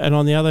 And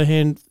on the other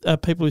hand,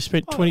 people who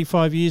spent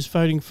 25 years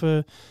voting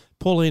for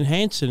Pauline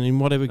Hanson in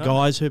whatever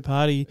guise her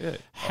party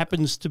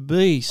happens to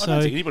be. I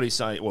don't think anybody's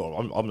saying, well,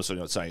 I'm not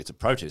saying it's a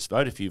protest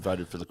vote. If you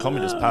voted for the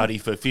Communist Party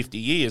for 50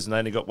 years and they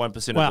only got 1% of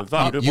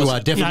the vote, you are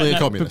definitely a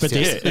communist.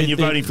 And you're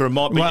voting for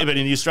but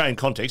in the Australian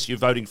context, you're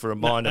voting for a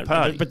minor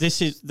party. But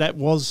that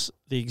was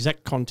the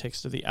exact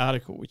context of the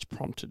article which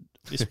prompted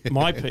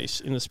my piece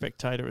in the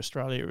Spectator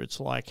Australia. It's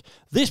like,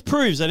 this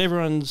proves that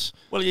everyone's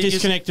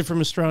disconnected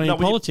from Australian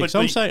politics.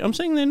 I'm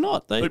saying they're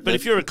not. But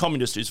if you're a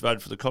communist who's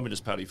voted for the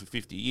Communist Party for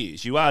 50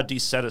 years, you are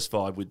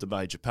dissatisfied with the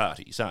major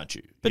parties, aren't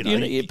you? But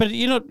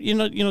you're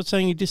not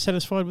saying you're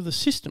dissatisfied with the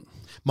system.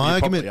 My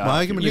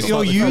argument is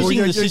you're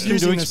using the system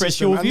to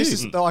express your views.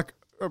 This is like,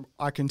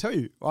 I can tell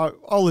you,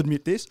 I'll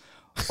admit this.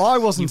 I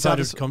wasn't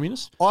satisfied.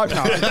 Communist? No,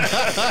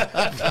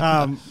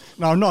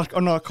 I'm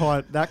not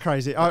quite that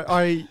crazy.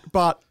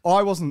 But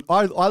I wasn't.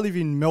 I live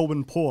in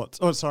Melbourne Ports.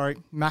 Oh, sorry,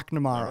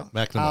 Macnamara.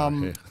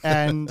 Macnamara.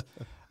 And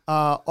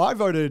I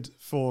voted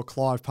for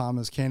Clive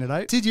Palmer's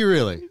candidate. Did you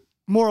really?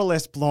 More or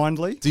less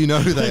blindly. Do you know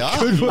who they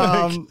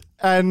are?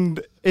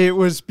 And it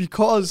was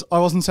because I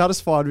wasn't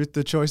satisfied with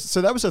the choice.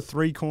 So that was a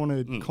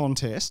three-cornered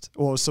contest,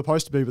 or was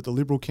supposed to be, but the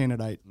Liberal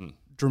candidate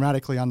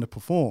dramatically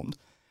underperformed.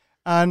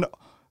 And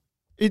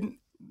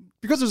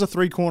because it was a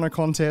three-corner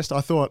contest,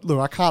 I thought, look,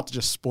 I can't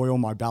just spoil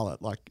my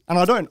ballot. I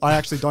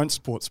actually don't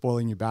support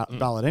spoiling your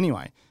ballot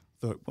anyway.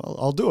 I thought, well,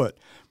 I'll do it.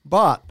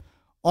 But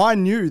I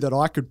knew that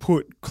I could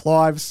put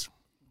Clive's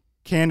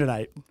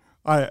candidate.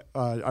 I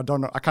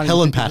don't know. I can't.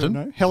 Helen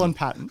Patton. Helen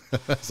Patton.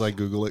 As I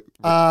Google it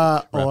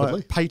rapidly.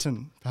 Or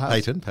Payton,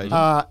 perhaps. Payton.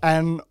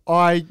 And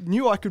I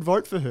knew I could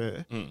vote for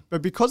her,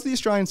 but because the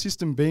Australian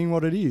system being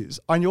what it is,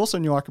 I also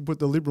knew I could put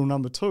the Liberal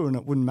number 2 and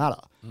it wouldn't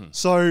matter.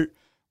 So.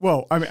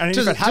 Well, I mean, and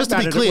if it had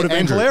mattered, it would have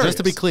been hilarious. Just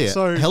to be clear,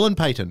 Helen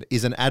Payton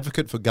is an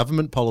advocate for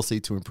government policy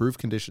to improve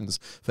conditions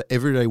for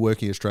everyday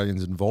working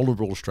Australians and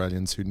vulnerable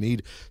Australians who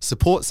need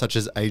support, such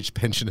as aged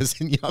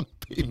pensioners and young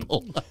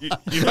people. You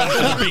voted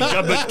for a big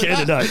government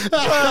candidate.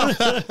 Well,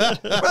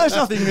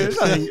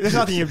 there's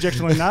nothing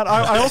objectionable in that.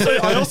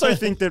 I also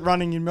think that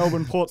running in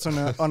Melbourne Ports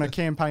on a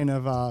campaign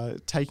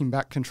of taking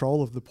back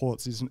control of the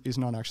ports is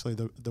not actually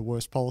the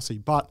worst policy,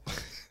 but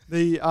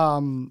the.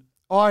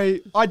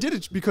 I did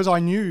it because I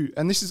knew,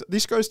 and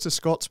this goes to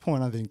Scott's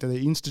point, I think, that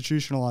the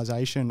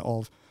institutionalisation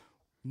of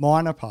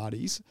minor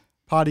parties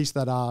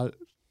that are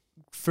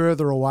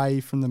further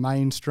away from the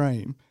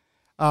mainstream,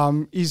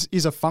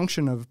 is a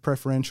function of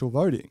preferential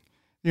voting.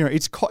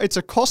 It's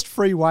a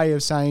cost-free way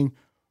of saying,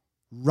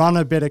 run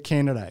a better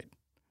candidate.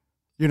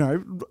 I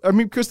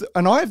mean,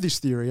 and I have this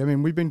theory. I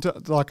mean,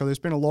 there's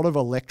been a lot of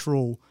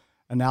electoral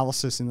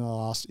analysis in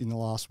the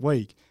last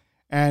week,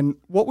 and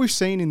what we've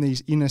seen in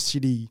these inner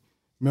city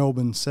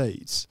Melbourne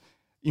seats,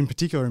 in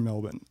particular in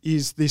Melbourne,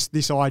 is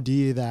this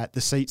idea that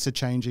the seats are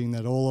changing,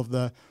 that all of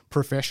the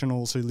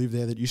professionals who live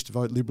there that used to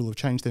vote Liberal have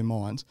changed their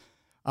minds.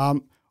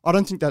 I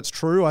don't think that's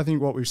true. I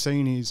think what we've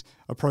seen is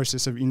a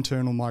process of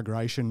internal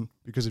migration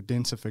because of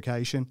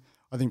densification.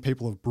 I think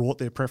people have brought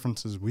their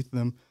preferences with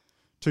them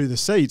to the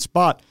seats.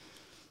 But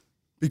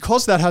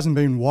because that hasn't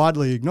been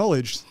widely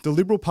acknowledged, the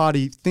Liberal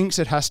Party thinks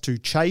it has to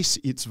chase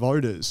its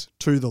voters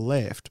to the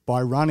left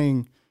by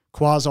running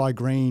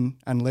quasi-green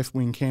and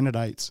left-wing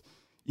candidates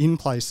in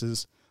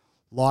places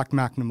like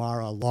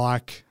McNamara,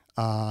 like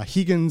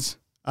Higgins.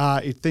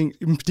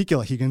 In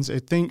particular Higgins,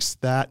 it thinks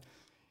that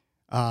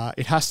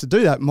it has to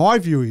do that. My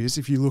view is,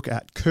 if you look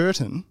at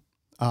Curtin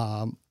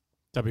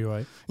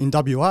WA. in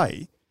WA,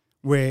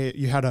 where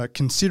you had a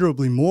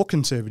considerably more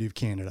conservative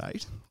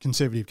candidate,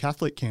 conservative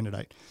Catholic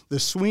candidate, the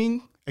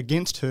swing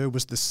against her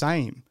was the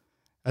same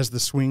as the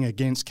swing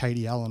against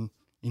Katie Allen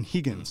in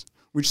Higgins,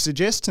 which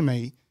suggests to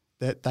me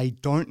that they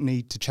don't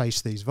need to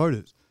chase these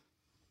voters.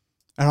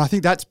 And I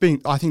think that's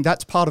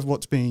part of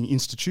what's being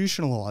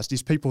institutionalised,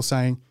 is people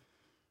saying,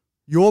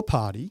 your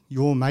party,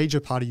 your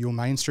major party, your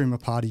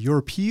mainstreamer party, your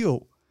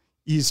appeal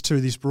is to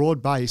this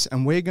broad base,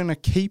 and we're going to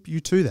keep you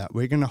to that.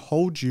 We're going to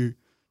hold you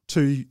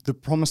to the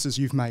promises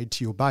you've made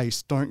to your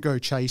base. Don't go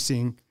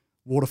chasing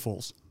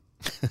waterfalls.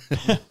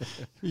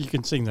 You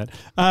can sing that.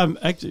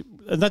 Actually,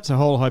 that's a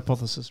whole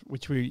hypothesis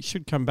which we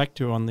should come back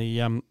to on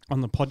the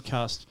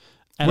podcast.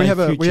 We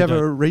have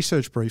a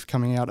research brief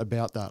coming out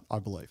about that, I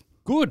believe.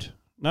 Good.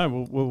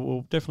 No,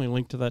 we'll definitely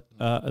link to that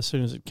as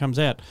soon as it comes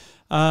out.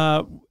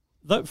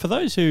 For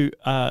those who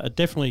are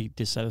definitely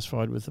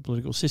dissatisfied with the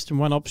political system,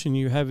 one option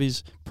you have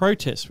is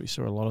protest. We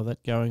saw a lot of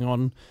that going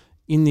on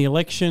in the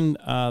election,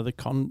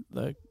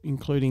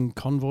 including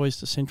convoys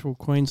to central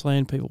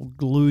Queensland, people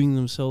gluing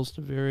themselves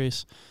to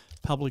various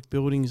public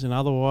buildings and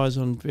otherwise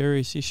on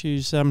various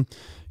issues.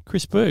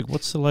 Chris Berg,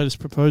 what's the latest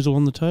proposal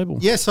on the table?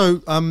 Yeah,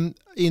 so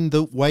in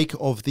the wake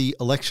of the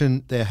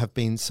election, there have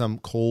been some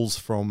calls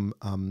from,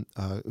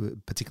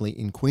 particularly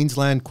in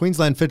Queensland.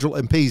 Queensland federal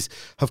MPs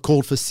have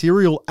called for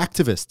serial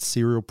activists,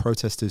 serial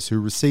protesters who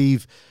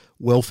receive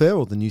welfare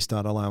or the New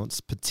Start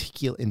allowance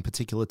in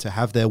particular to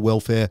have their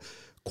welfare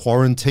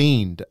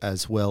quarantined,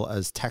 as well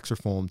as tax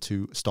reform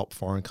to stop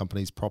foreign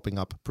companies propping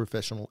up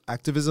professional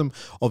activism.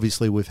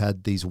 Obviously, we've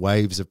had these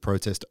waves of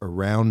protest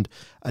around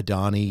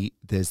Adani.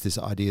 There's this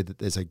idea that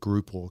there's a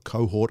group or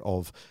cohort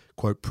of,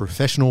 quote,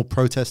 professional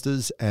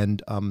protesters,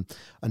 and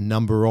a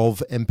number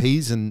of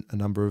MPs and a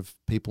number of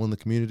people in the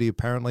community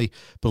apparently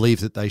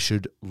believe that they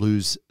should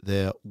lose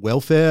their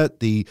welfare.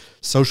 The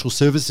Social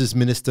Services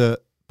Minister,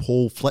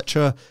 Paul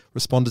Fletcher,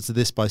 responded to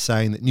this by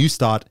saying that New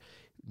Start,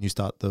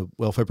 the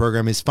welfare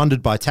program, is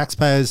funded by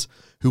taxpayers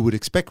who would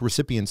expect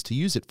recipients to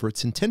use it for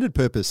its intended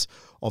purpose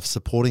of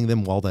supporting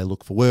them while they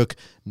look for work,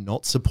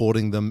 not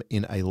supporting them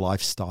in a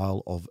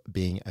lifestyle of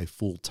being a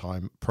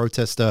full-time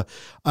protester.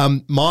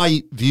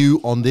 My view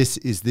on this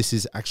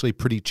is actually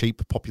pretty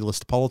cheap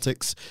populist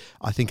politics.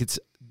 I think it's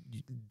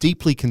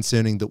deeply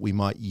concerning that we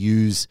might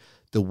use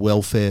the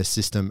welfare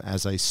system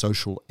as a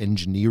social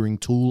engineering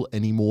tool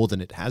any more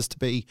than it has to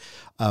be.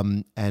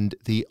 And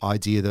the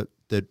idea that,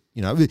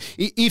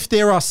 if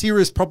there are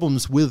serious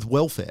problems with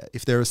welfare,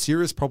 if there are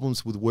serious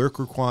problems with work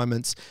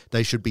requirements,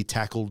 they should be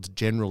tackled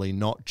generally,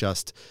 not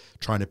just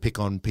trying to pick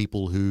on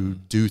people who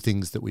do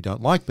things that we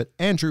don't like. But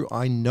Andrew,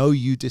 I know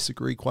you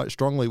disagree quite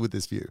strongly with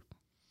this view.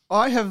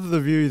 I have the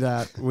view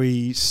that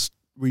we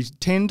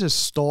tend to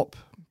stop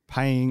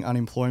paying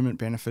unemployment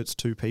benefits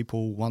to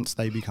people once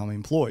they become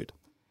employed.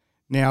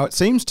 Now, it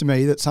seems to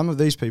me that some of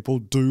these people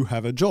do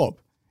have a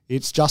job.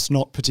 It's just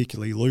not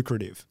particularly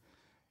lucrative.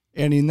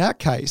 And in that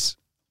case,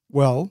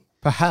 well,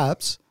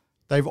 perhaps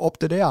they've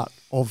opted out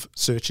of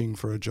searching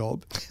for a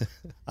job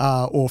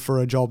or for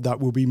a job that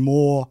will be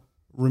more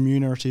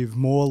remunerative,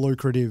 more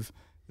lucrative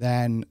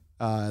than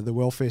the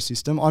welfare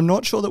system. I'm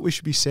not sure that we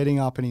should be setting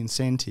up an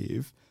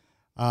incentive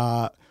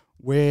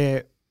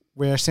where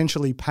we're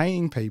essentially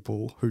paying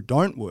people who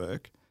don't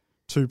work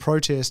to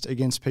protest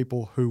against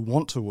people who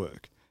want to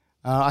work.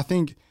 I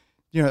think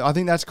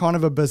that's kind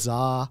of a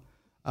bizarre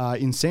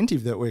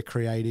incentive that we're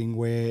creating,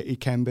 where it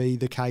can be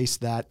the case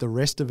that the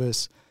rest of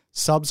us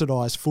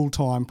subsidise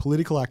full-time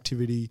political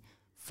activity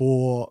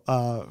for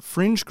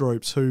fringe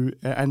groups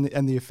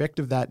and the effect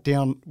of that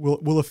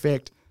will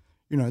affect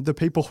the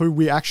people who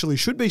we actually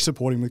should be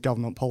supporting with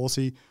government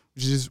policy,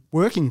 which is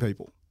working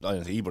people. I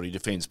don't think anybody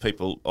defends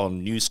people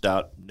on New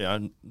Start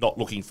not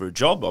looking for a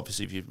job.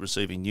 Obviously, if you're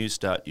receiving New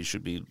Start, you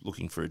should be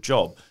looking for a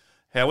job.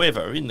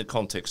 However, in the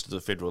context of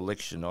the federal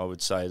election, I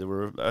would say there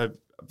were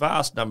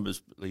vast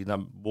numbers,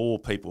 more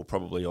people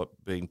probably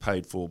being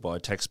paid for by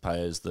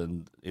taxpayers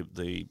than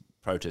the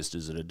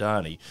protesters at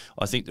Adani.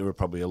 I think there were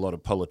probably a lot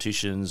of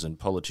politicians and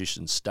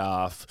politician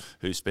staff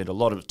who spent a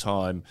lot of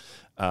time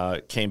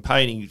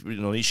campaigning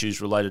on issues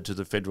related to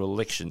the federal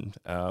election,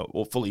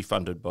 or fully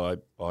funded by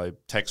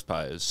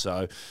taxpayers.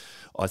 So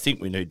I think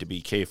we need to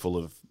be careful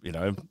of,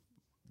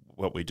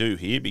 what we do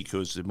here,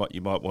 because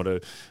you might want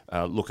to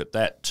look at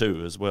that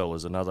too, as well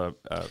as another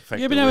factor.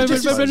 Yeah,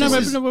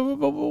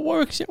 but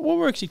what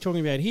we're actually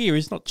talking about here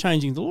is not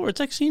changing the law;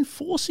 it's actually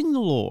enforcing the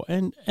law,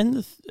 and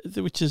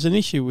which is an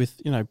issue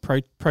with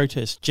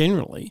protests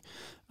generally.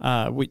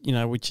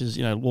 Which is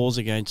laws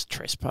against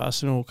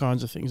trespass and all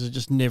kinds of things are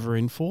just never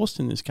enforced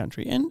in this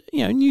country. And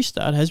New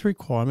Start has a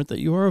requirement that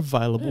you are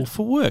available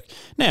for work.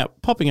 Now,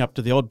 popping up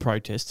to the odd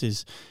protest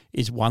is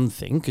one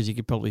thing, because you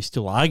could probably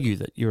still argue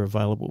that you're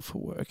available for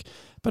work.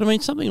 But I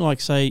mean, something like,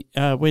 say,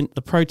 when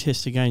the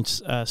protest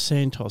against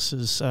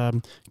Santos's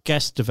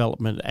gas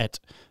development at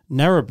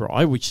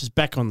Narrabri, which is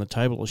back on the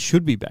table, or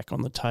should be back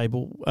on the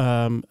table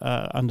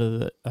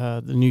under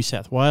the New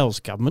South Wales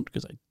government,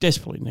 because they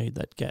desperately need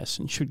that gas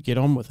and should get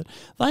on with it.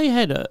 They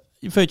had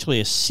virtually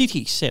a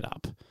city set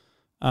up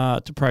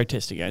to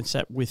protest against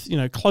that, with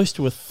close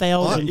to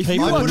 1,000 people. If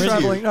you are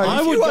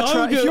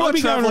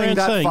travelling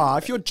that far,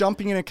 if you're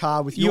jumping in a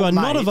car with your mates,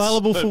 not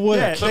available for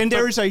work. then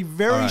there is a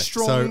very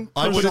strong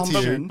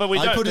presumption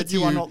that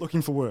you are not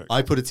looking for work.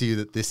 I put it to you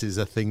that this is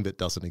a thing that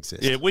doesn't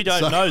exist. Yeah, we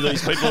don't know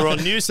these people are on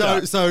New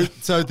Start. This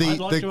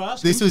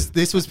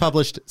was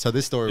published. So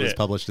this story was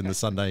published in the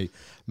Sunday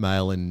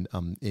Mail in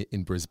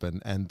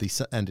Brisbane, and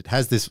it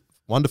has this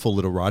wonderful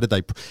little writer.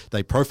 They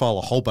profile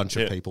a whole bunch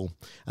of people,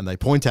 and they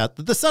point out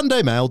that the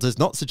Sunday Mail does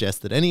not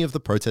suggest that any of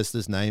the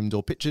protesters named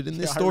or pictured in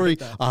this story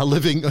are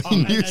living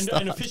in New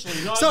Start. And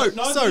officially,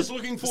 nobody's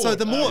looking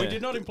forward. We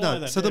did not imply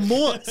that. So the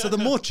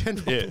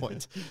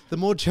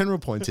more general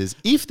point is,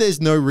 if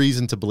there's no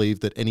reason to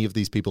believe that any of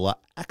these people are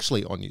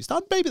actually on New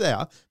Start, maybe they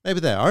are,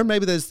 and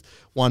maybe there's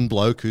one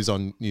bloke who's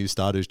on New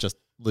Start who's just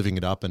living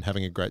it up and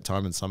having a great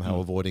time and somehow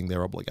avoiding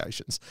their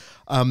obligations.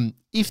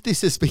 If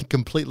this has been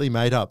completely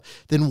made up,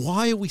 then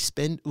why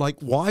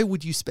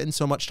would you spend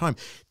so much time?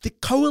 The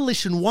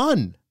coalition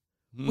won.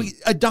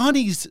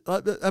 Adani's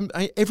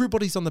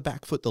everybody's on the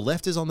back foot. The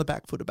left is on the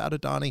back foot about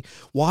Adani.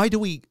 Why do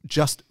we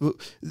just?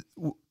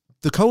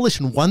 The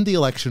coalition won the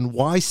election.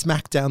 Why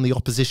smack down the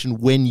opposition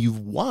when you've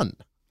won?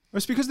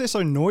 It's because they're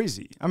so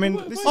noisy. I mean,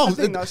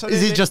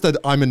 is it just that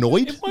I'm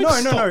annoyed? No.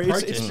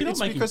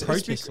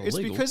 It's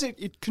because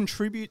it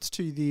contributes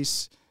to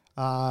this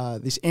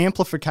this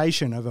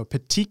amplification of a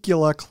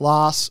particular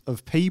class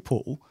of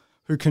people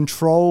who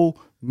control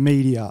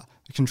media,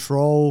 they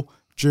control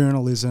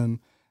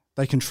journalism,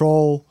 they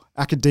control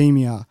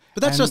academia.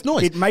 But that's just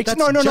noise. It makes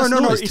no.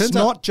 It's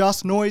not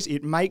just noise.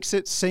 It makes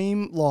it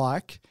seem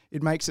like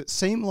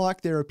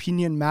their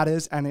opinion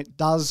matters, and it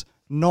does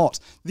not.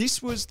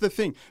 This was the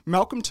thing.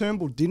 Malcolm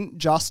Turnbull didn't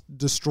just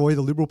destroy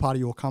the Liberal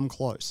Party or come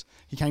close.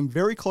 He came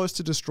very close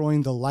to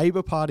destroying the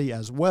Labor Party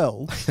as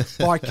well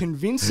by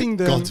convincing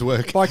them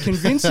by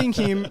convincing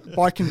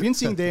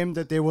them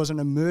that there was an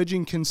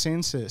emerging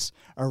consensus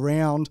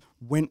around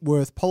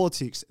Wentworth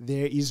politics.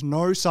 There is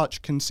no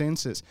such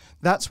consensus.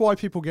 That's why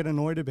people get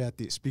annoyed about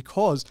this,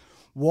 because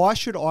why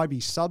should I be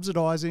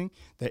subsidising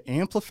the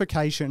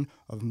amplification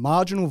of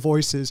marginal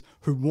voices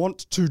who want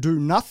to do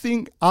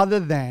nothing other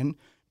than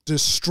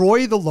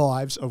destroy the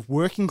lives of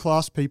working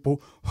class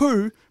people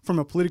who, from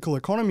a political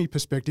economy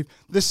perspective,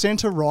 the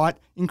centre-right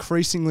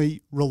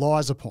increasingly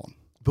relies upon?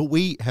 But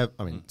we have,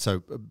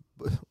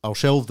 I'll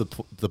shelve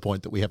the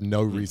point that we have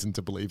no reason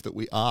to believe that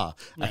we are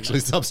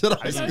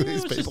subsidising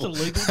these people.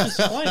 It's just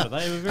a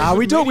legal disclaimer.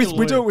 We do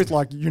it with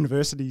like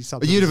university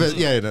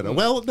subsidies.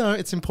 Well, no,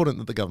 it's important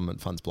that the government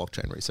funds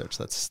blockchain research.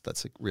 That's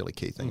a really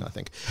key thing, I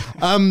think.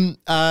 But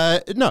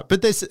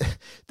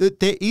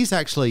there is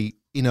actually,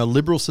 in a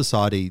liberal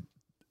society,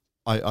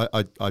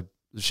 I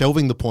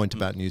shelving the point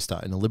about New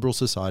Start, in a liberal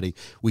society,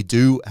 we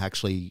do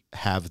actually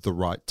have the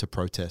right to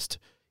protest,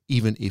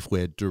 even if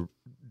we're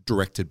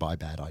directed by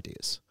bad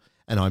ideas.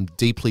 And I'm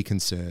deeply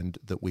concerned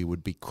that we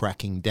would be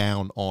cracking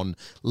down on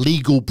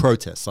legal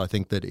protests. I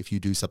think that if you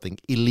do something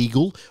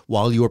illegal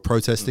while you are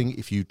protesting,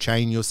 if you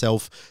chain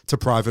yourself to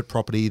private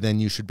property, then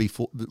you should be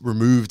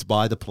removed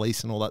by the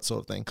police and all that sort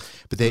of thing.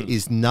 But there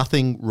is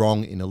nothing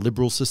wrong in a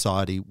liberal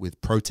society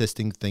with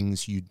protesting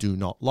things you do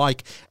not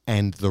like.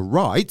 And the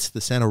right,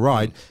 the centre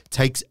right,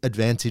 takes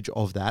advantage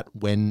of that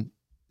when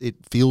it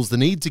feels the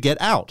need to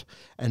get out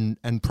and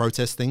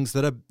protest things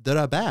that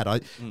are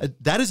bad.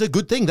 That is a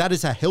good thing. That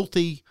is a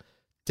healthy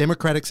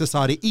democratic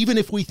society, even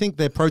if we think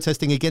they're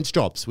protesting against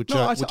jobs, I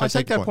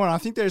take that point. I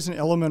think there's an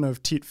element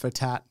of tit for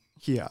tat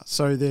here.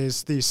 So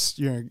there's this,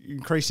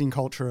 increasing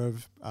culture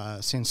of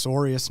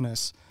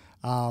censoriousness,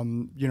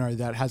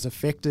 that has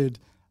affected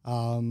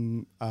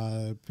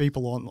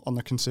people on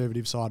the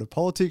conservative side of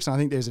politics. And I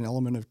think there's an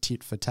element of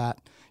tit for tat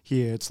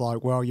here. It's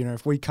like, well,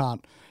 if we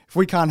can't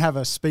have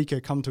a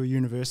speaker come to a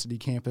university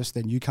campus,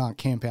 then you can't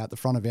camp out the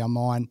front of our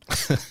mine.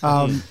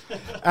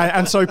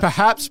 And so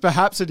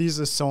perhaps it is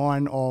a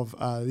sign of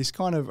this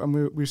kind of,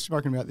 and we've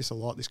spoken about this a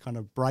lot, this kind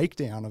of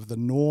breakdown of the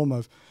norm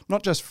of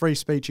not just free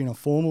speech in a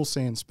formal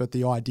sense, but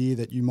the idea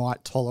that you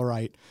might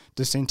tolerate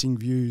dissenting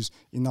views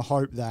in the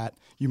hope that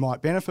you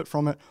might benefit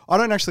from it. I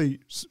don't actually,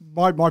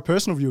 my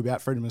personal view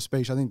about freedom of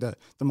speech, I think that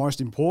the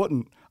most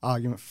important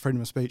argument for freedom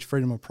of speech,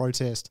 freedom of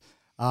protest,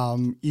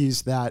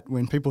 is that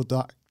when people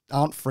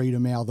aren't free to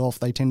mouth off,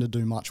 they tend to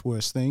do much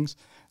worse things.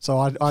 So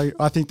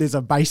I think there's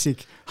a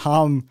basic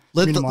harm.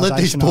 Let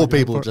these poor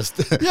people just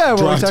yeah, well,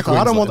 drive exactly. to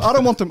I don't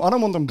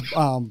Queensland.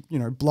 want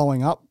them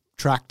blowing up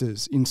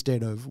tractors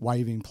instead of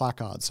waving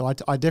placards. So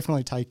I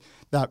definitely take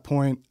that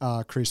point,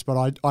 Chris.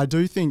 But I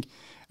do think,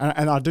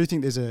 and I do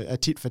think there's a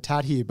tit for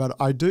tat here. But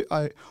I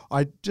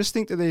just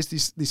think that there's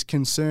this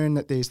concern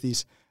that there's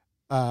this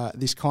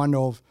kind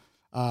of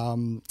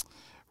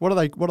what do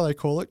they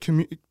call it?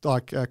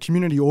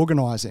 Community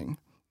organising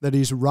that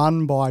is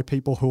run by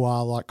people who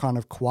are like kind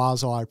of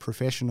quasi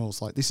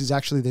professionals. Like this is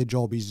actually their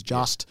job is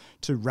just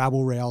to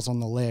rabble rouse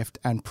on the left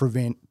and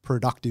prevent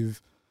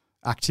productive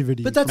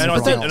activity. But that's And I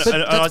think, But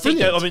and I that's think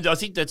that, brilliant. I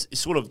think that's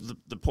sort of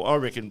the point. I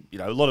reckon,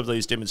 a lot of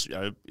these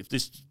if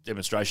this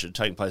demonstration had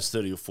taken place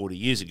 30 or 40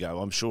 years ago,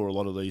 I'm sure a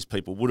lot of these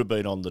people would have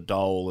been on the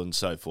dole and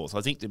so forth.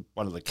 I think that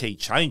one of the key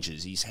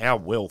changes is how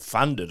well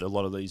funded a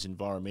lot of these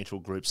environmental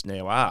groups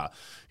now are.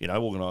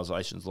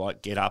 Organisations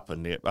like Get Up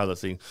and the other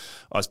thing.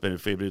 I spent a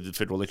fair bit of the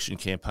federal election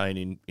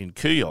campaign in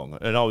Kooyong,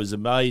 and I was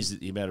amazed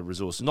at the amount of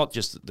resources, not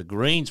just that the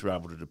Greens were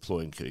able to deploy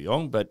in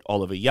Kooyong, but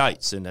Oliver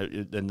Yates and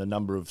the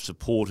number of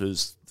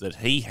supporters that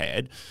he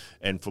had,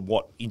 and from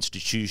what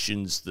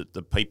institutions that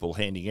the people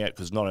handing out,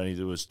 because not only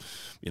there was,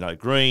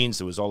 Greens,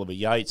 there was Oliver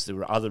Yates, there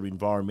were other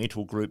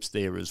environmental groups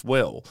there as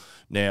well.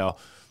 Now,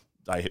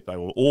 they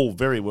were all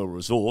very well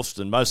resourced,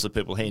 and most of the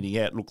people handing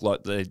out looked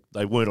like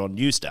they weren't on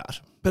Newstart.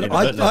 But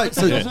That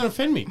doesn't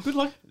offend me. Good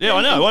luck. Yeah,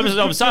 I know.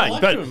 I'm saying, Good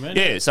luck but to him, man.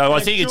 yeah. So I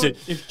If think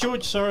if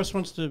George Soros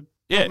wants to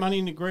Yeah. put money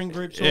into green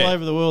groups Yeah. all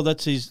over the world,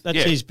 that's his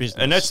business.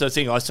 and that's the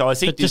thing. I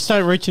think But just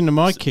don't reach into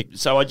my kick.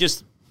 So I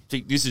just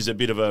think this is a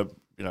bit of a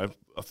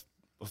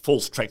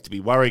false track to be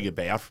worrying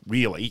about,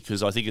 really,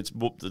 because I think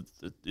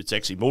it's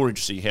actually more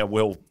interesting how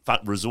well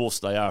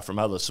resourced they are from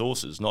other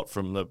sources, not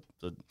from the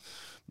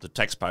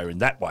taxpayer in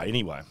that way,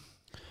 anyway.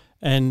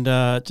 And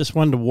just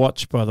one to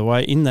watch, by the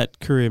way, in that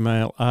Courier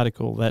Mail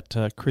article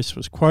that Chris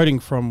was quoting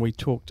from, we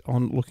talked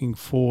on Looking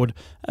Forward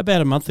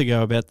about a month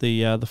ago about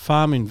the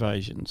farm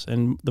invasions,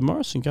 and the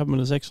Morrison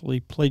government has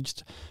actually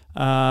pledged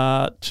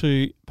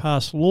to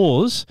pass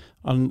laws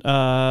on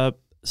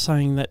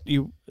saying that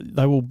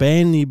they will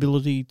ban the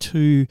ability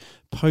to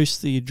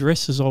post the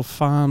addresses of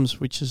farms,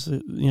 which is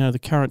the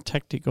current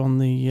tactic on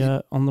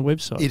the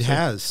website. It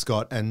has,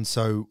 Scott, and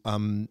so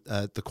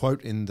the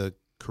quote in the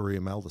Courier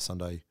Mail, the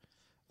Sunday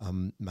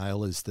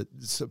Mail, is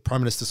that Prime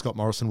Minister Scott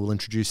Morrison will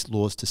introduce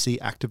laws to see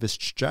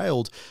activists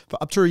jailed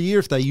for up to a year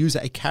if they use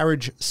a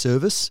carriage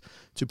service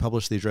to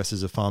publish the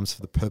addresses of farms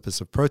for the purpose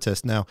of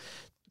protest. Now,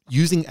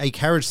 using a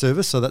carriage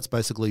service, so that's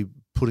basically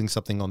putting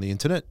something on the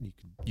internet. You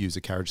could use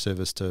a carriage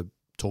service to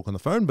talk on the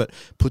phone, but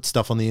put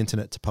stuff on the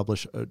internet to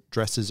publish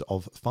addresses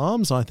of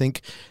farms. I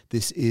think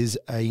this is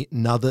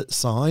another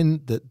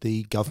sign that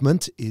the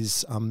government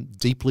is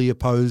deeply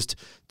opposed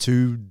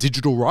to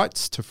digital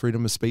rights, to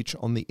freedom of speech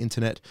on the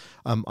internet.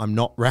 I'm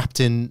not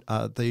wrapped in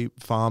the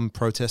farm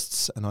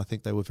protests, and I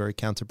think they were very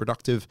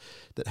counterproductive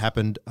that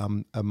happened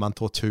a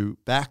month or two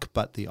back,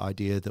 but the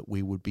idea that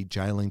we would be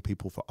jailing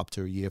people for up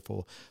to a year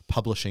for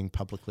publishing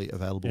publicly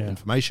available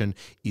information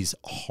is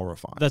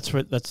horrifying. That's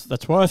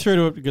why I threw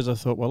to it, because I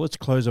thought, well, let's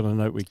close on a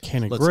note we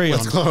can agree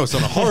let's on. close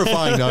on a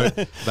horrifying note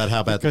about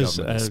how bad the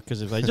government is.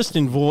 Because if they just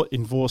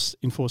enforce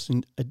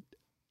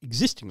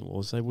existing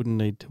laws, they wouldn't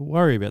need to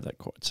worry about that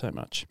quite so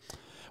much.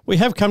 We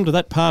have come to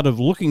that part of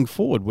Looking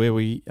Forward, where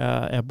we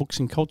our books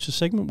and culture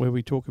segment, where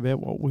we talk about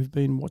what we've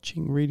been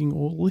watching, reading,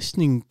 or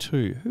listening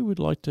to. Who would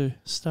like to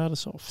start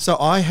us off? So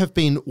I have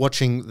been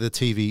watching the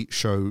TV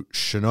show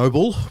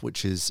Chernobyl,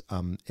 which is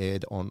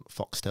aired on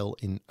Foxtel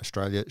in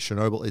Australia.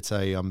 Chernobyl, it's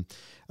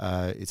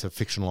a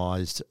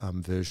fictionalized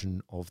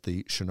version of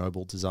the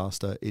Chernobyl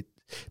disaster. It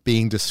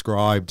being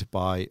described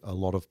by a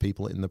lot of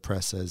people in the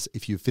press as,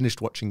 if you've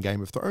finished watching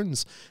Game of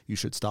Thrones, you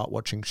should start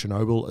watching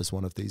Chernobyl, as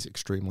one of these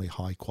extremely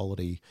high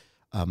quality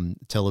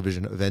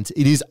television events.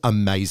 It is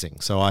amazing.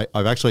 So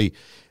I've actually,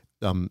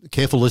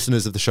 careful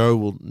listeners of the show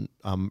will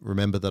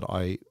remember that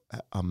I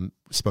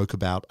spoke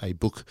about a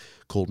book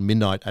called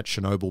Midnight at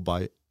Chernobyl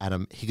by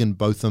Adam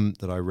Higginbotham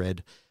that I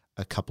read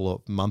a couple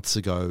of months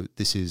ago.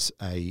 This is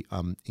a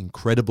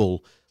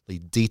incredibly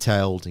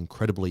detailed,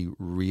 incredibly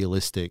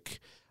realistic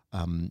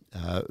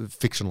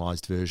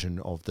fictionalized version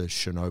of the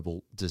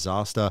Chernobyl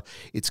disaster.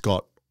 It's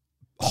got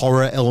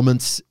horror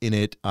elements in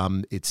it.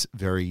 It's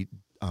very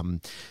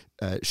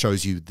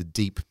shows you the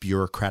deep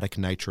bureaucratic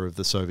nature of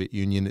the Soviet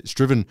Union. It's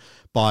driven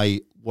by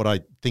what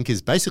I think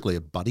is basically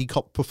a buddy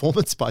cop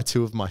performance by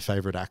two of my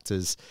favorite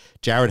actors,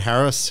 Jared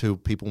Harris, who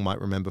people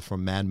might remember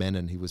from Mad Men,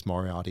 and he was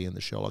Moriarty in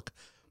the Sherlock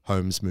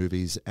Holmes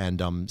movies, and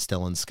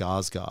Stellan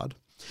Skarsgård.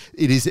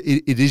 It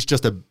is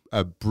just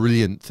a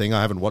brilliant thing.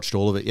 I haven't watched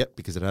all of it yet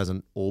because it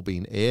hasn't all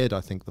been aired.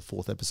 I think the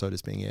 4th episode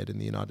is being aired in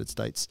the United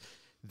States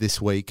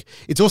this week.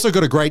 It's also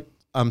got a great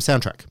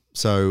soundtrack.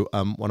 So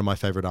one of my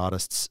favorite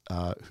artists,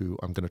 who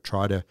I'm going to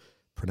try to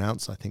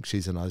pronounce, I think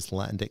she's an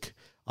Icelandic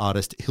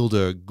artist,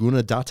 Hilda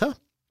Guðnadóttir.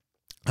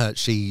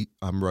 She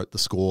wrote the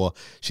score.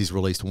 She's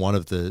released one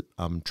of the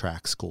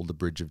tracks called The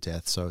Bridge of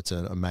Death. So it's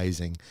an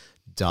amazing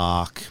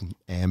dark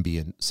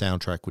ambient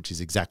soundtrack, which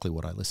is exactly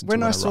what I listen to.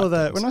 When I saw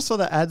the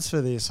the ads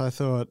for this, I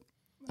thought,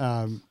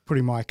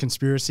 putting my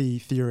conspiracy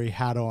theory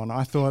hat on,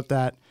 I thought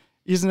that,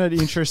 isn't it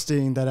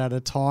interesting that at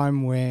a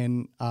time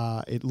when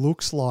it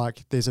looks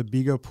like there's a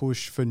bigger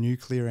push for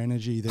nuclear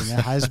energy than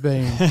there has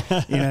been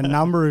in a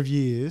number of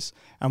years,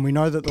 and we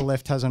know that the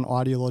left has an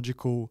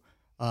ideological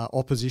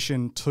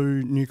opposition to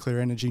nuclear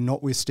energy,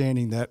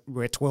 notwithstanding that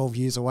we're 12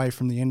 years away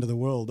from the end of the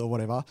world or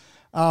whatever.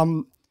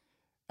 And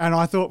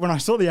I thought, when I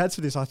saw the ads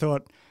for this, I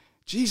thought,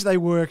 geez, they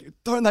work,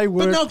 don't they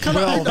work? But no, come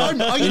on, I'm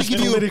going to give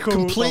you a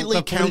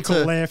completely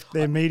political left,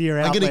 their media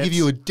outlets. I'm going to give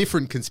you a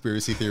different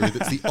conspiracy theory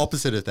that's the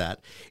opposite of that.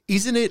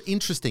 Isn't it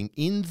interesting,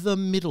 in the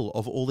middle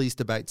of all these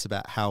debates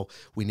about how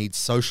we need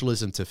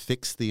socialism to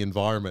fix the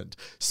environment,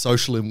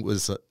 socialism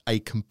was a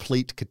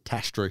complete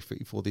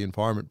catastrophe for the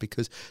environment,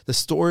 because the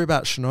story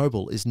about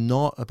Chernobyl is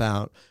not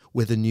about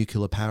whether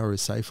nuclear power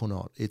is safe or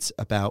not. It's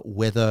about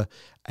whether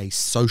a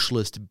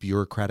socialist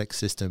bureaucratic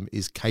system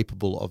is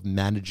capable of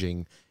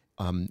managing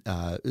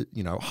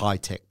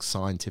high-tech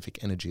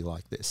scientific energy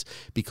like this.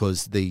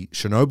 Because the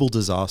Chernobyl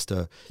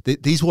disaster,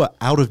 these were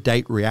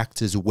out-of-date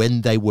reactors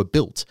when they were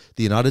built.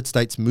 The United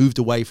States moved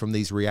away from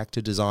these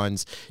reactor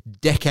designs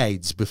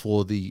decades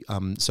before the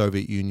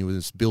Soviet Union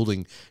was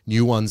building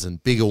new ones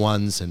and bigger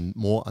ones and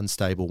more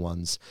unstable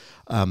ones.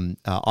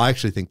 I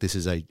actually think this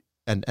is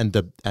and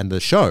the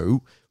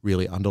show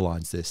really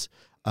underlines this.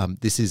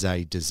 This is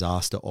a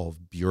disaster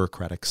of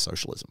bureaucratic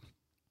socialism.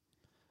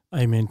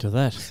 Amen to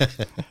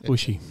that.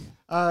 Bushy.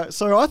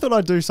 So I thought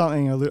I'd do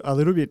something a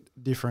little bit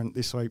different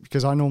this week,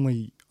 because I'm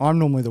normally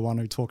the one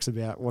who talks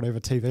about whatever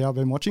TV I've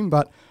been watching,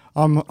 but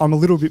I'm a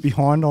little bit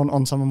behind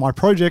on some of my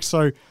projects,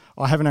 so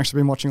I haven't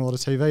actually been watching a lot of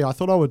TV. I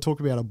thought I would talk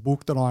about a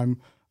book that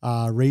I'm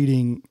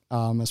reading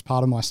as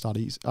part of my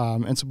studies.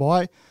 It's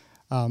by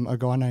a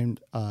guy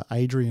named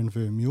Adrian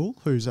Vermeule,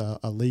 who's a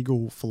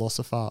legal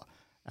philosopher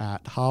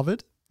at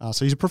Harvard.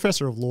 So he's a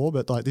professor of law,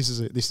 but this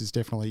is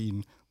definitely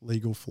in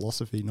legal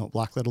philosophy, not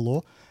black letter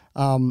law.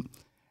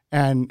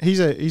 And he's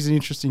an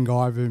interesting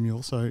guy,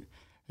 Vermeule. So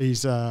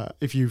he's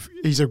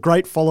a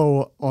great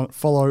follow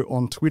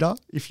on Twitter.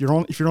 If you're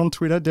on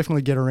Twitter,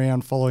 definitely get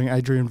around following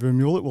Adrian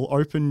Vermeule. It will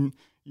open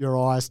your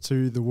eyes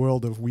to the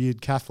world of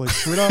weird Catholic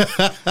Twitter.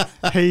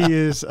 He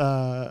is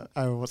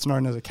what's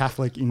known as a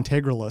Catholic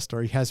integralist,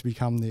 or he has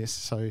become this.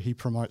 So he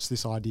promotes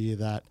this idea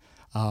that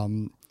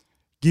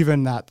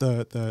given that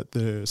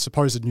the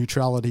supposed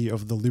neutrality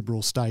of the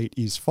liberal state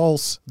is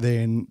false,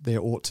 then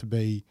there ought to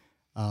be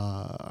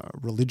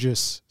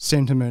religious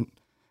sentiment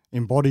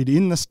embodied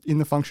in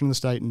the function of the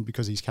state, and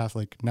because he's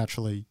Catholic,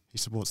 naturally he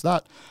supports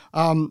that.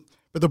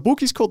 But the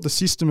book is called The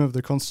System of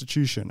the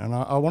Constitution, and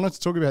I wanted to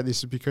talk about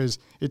this because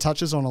it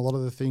touches on a lot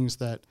of the things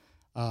that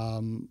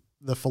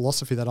the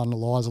philosophy that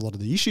underlies a lot of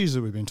the issues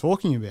that we've been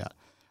talking about.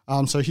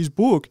 So his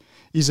book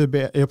is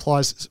about, it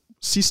applies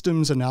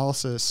systems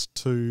analysis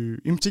to,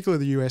 in particular,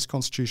 the US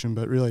Constitution,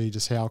 but really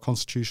just how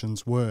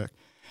constitutions work.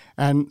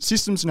 And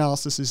systems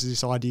analysis is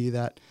this idea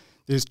that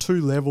there's two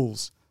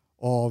levels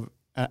of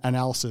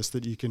analysis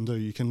that you can do.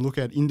 You can look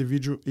at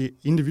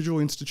individual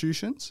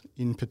institutions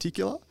in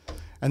particular,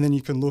 and then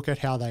you can look at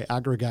how they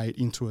aggregate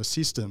into a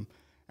system.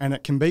 And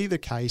it can be the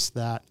case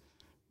that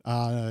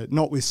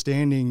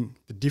notwithstanding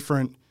the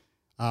different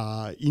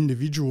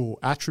individual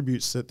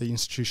attributes that the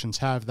institutions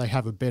have, they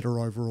have a better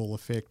overall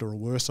effect or a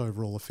worse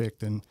overall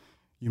effect than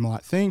you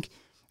might think.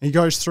 And he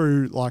goes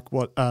through like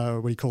what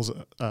he calls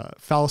a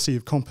fallacy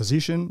of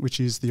composition, which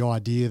is the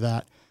idea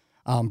that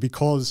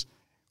because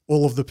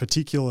all of the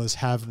particulars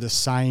have the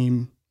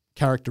same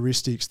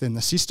characteristics, then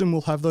the system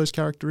will have those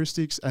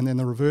characteristics. And then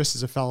the reverse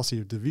is a fallacy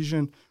of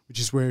division, which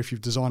is where if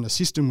you've designed a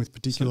system with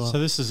particular So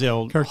this is the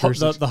old,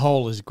 the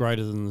whole is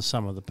greater than the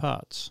sum of the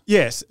parts.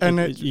 Yes.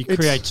 And you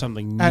create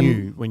something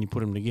new when you put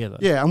them together.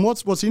 Yeah, and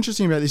what's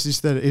interesting about this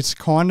is that it's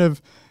kind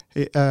of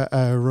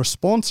a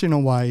response in a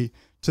way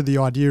to the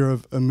idea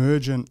of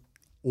emergent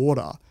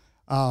order,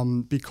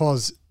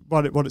 because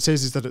what it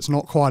says is that it's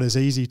not quite as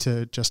easy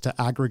to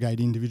aggregate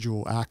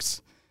individual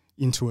acts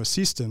into a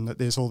system, that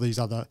there's all these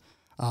other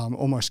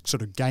almost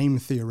sort of game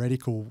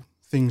theoretical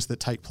things that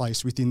take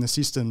place within the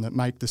system that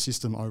make the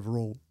system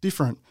overall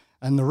different.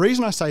 And the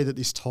reason I say that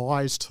this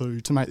ties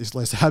to make this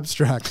less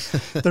abstract,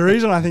 the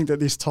reason I think that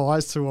this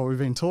ties to what we've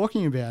been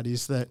talking about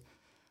is that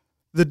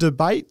the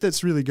debate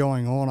that's really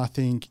going on, I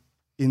think,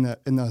 in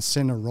the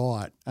centre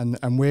right,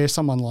 and where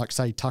someone like,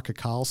 say, Tucker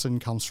Carlson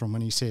comes from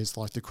when he says,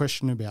 like, the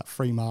question about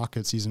free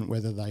markets isn't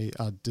whether they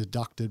are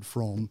deducted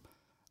from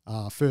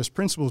first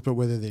principles, but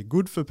whether they're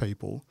good for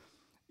people,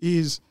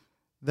 is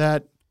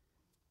that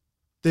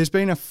there's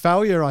been a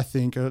failure, I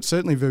think, or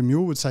certainly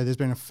Vermeule would say there's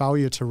been a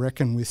failure to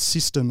reckon with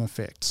system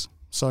effects,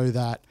 so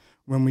that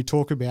when we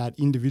talk about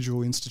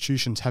individual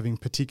institutions having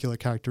particular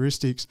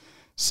characteristics,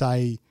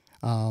 say,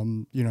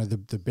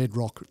 the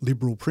bedrock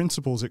liberal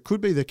principles, it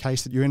could be the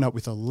case that you end up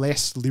with a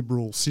less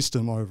liberal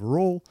system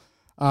overall.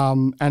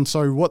 And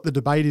so what the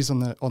debate is on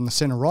the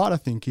centre right, I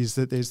think, is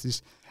that there's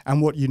this,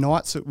 and what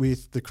unites it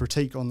with the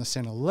critique on the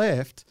centre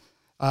left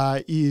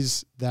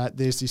is that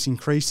there's this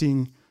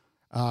increasing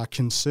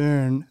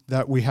concern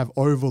that we have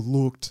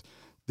overlooked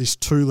this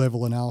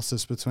two-level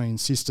analysis between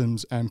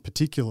systems and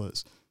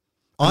particulars.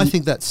 I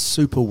think that's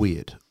super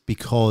weird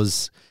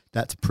because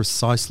that's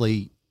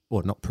precisely,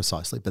 or not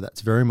precisely, but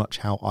that's very much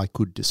how I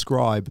could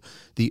describe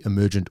the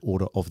emergent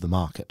order of the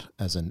market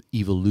as an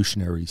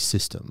evolutionary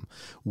system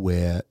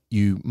where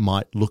you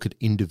might look at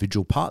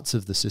individual parts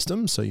of the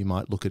system. So you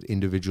might look at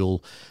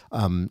individual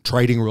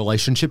trading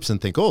relationships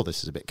and think, oh,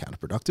 this is a bit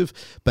counterproductive.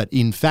 But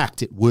in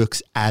fact, it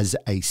works as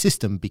a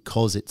system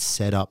because it's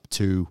set up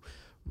to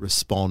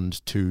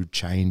respond to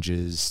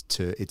changes,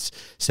 it's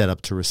set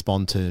up to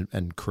respond to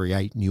and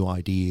create new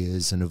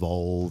ideas and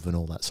evolve and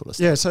all that sort of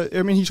stuff. Yeah, so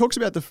I mean, he talks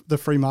about the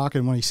free market,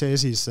 and what he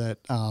says is that,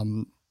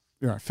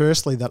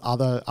 firstly, that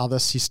other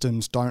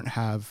systems don't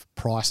have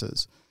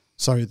prices.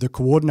 So the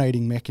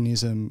coordinating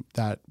mechanism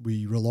that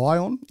we rely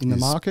on in the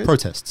market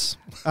protests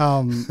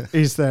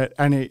is that,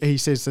 and he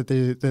says that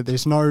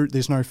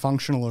there's no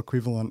functional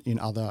equivalent in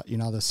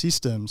other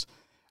systems,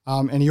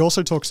 and he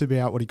also talks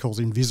about what he calls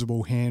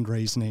invisible hand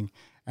reasoning,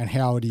 and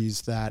how it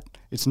is that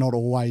it's not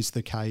always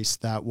the case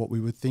that what we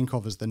would think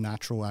of as the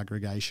natural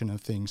aggregation of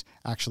things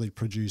actually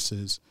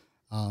produces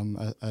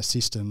a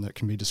system that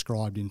can be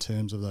described in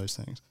terms of those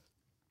things.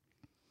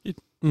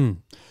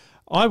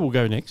 I will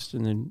go next,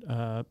 and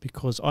then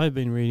because I've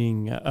been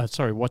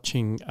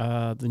watching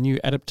the new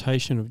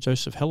adaptation of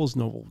Joseph Heller's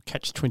novel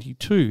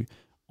Catch-22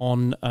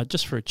 on,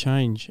 just for a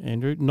change,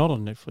 Andrew, not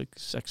on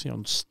Netflix, actually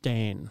on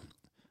Stan.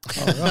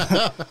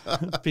 Oh,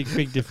 right.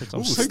 big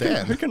difference. Who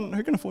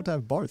can afford to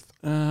have both?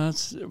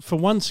 For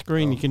one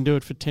screen, you can do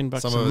it for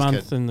 $10 a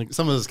month,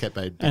 some of us get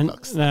paid big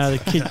bucks. No, the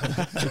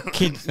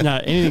kid,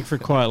 anything for a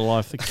quiet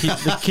life.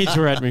 The kids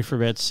were at me for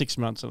about 6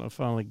 months, and I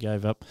finally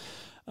gave up.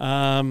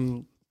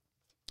 And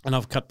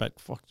I've cut back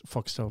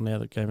Foxtel now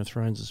that Game of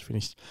Thrones is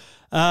finished.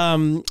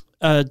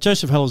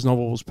 Joseph Heller's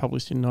novel was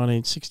published in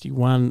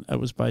 1961. It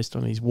was based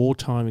on his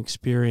wartime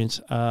experience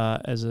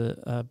as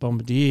a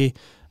bombardier.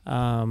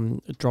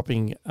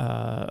 Dropping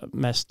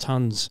mass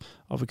tons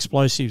of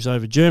explosives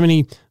over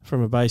Germany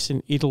from a base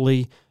in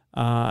Italy.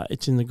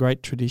 It's in the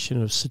great tradition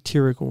of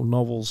satirical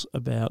novels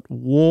about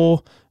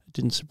war. It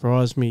didn't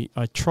surprise me.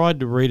 I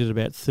tried to read it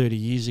about 30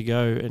 years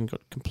ago and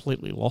got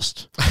completely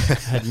lost.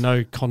 Had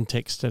no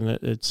context, and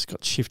it's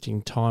got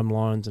shifting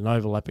timelines and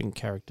overlapping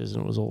characters,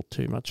 and it was all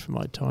too much for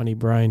my tiny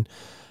brain.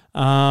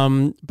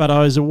 But I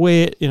was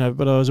aware,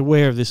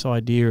 of this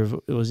idea of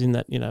it was in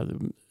that,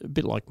 a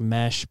bit like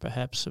MASH,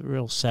 perhaps a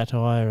real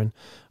satire, and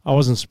I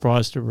wasn't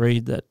surprised to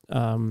read that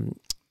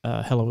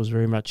Heller was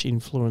very much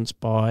influenced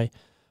by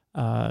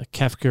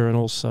Kafka and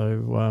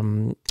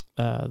also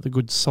The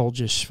Good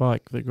Soldier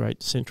Schweik, the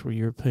great Central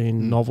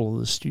European novel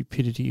of the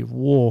stupidity of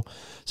war.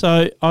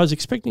 So I was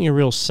expecting a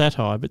real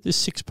satire, but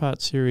this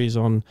 6-part series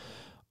on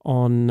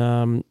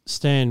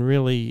Stan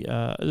really,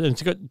 and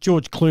it's got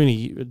George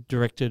Clooney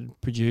directed,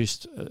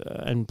 produced,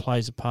 and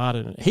plays a part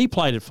in it. He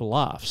played it for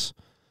laughs.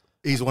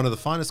 He's one of the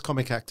finest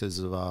comic actors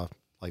of our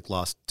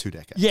last 2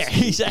 decades. Yeah,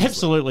 he's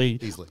absolutely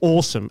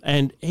awesome,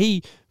 and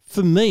he,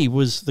 for me,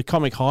 was the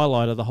comic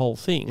highlight of the whole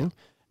thing,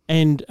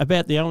 and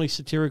about the only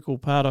satirical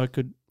part I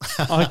could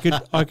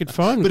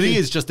find. But he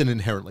is just an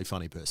inherently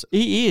funny person.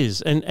 He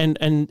is,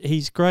 and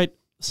he's great.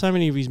 So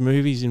many of his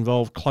movies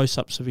involve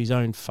close-ups of his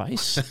own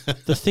face.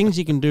 The things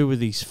he can do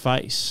with his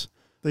face.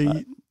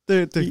 The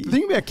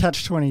thing about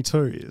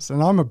Catch-22 is,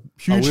 and I'm a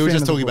huge fan. We were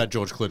just talking about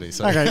George Clooney.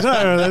 So.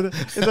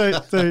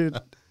 Okay,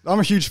 I'm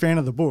a huge fan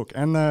of the book,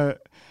 and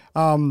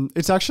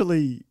it's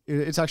actually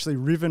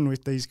riven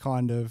with these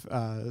kind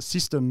of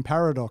system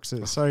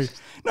paradoxes. So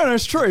no,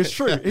 it's true.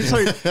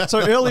 So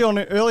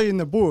early in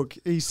the book,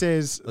 he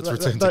says, "Let's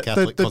return to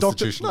Catholic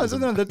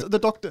constitutionalism."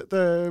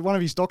 One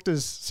of his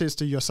doctors says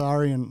to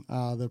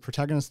Yossarian, the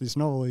protagonist of this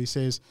novel, he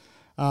says,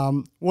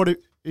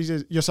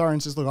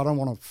 Yossarian says, "Look, I don't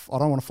want to fight. I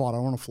don't want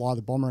to fly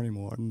the bomber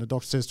anymore." And the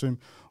doctor says to him,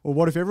 "Well,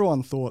 what if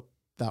everyone thought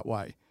that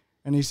way?"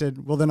 And he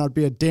said, "Well, then I'd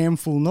be a damn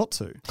fool not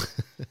to."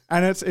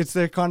 And it's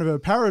the kind of a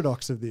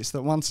paradox of this,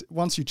 that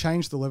once you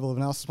change the level of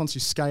analysis, once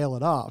you scale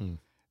it up,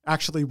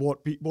 actually what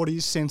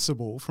is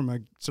sensible from a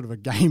sort of a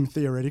game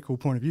theoretical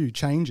point of view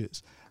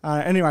changes.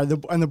 Anyway,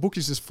 the book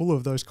is just full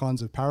of those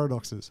kinds of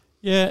paradoxes.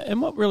 Yeah,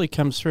 and what really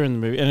comes through in the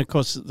movie, and of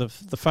course the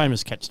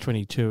famous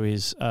Catch-22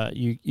 is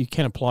you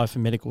can apply for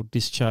medical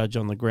discharge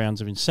on the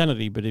grounds of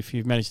insanity, but if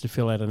you've managed to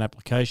fill out an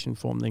application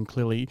form, then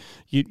clearly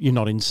you're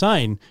not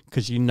insane,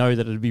 because you know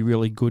that it'd be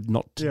really good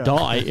not to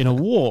die in a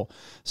war.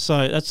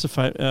 So that's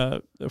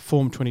the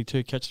Form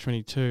 22,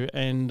 Catch-22,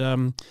 and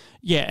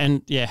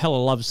Heller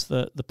loves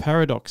the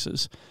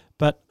paradoxes.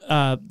 But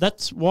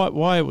that's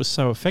why it was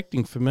so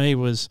affecting for me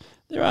was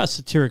there are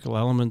satirical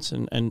elements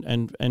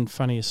and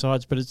funny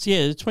asides, but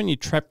it's when you're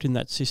trapped in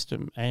that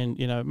system, and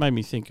it made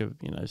me think of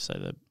say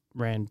the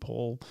Rand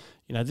Paul.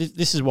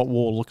 This is what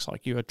war looks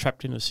like. You are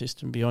trapped in a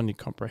system beyond your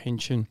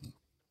comprehension,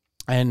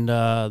 and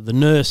the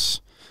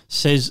nurse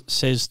says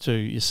to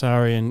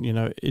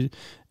Yossarian,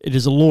 it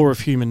is a law of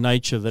human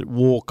nature that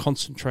war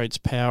concentrates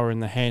power in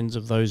the hands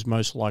of those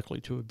most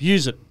likely to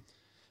abuse it.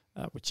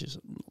 which is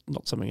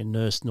not something a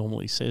nurse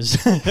normally says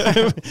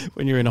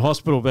when you're in a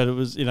hospital, but it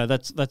was,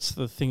 that's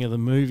the thing of the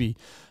movie.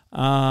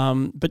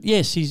 But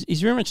yes,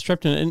 he's very much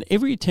trapped in it, and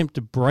every attempt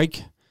to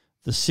break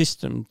the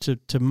system,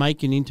 to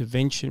make an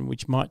intervention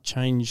which might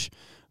change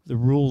the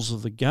rules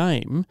of the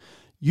game,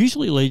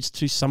 usually leads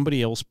to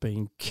somebody else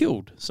being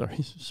killed. Sorry,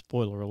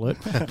 spoiler alert,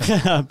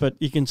 but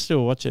you can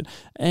still watch it.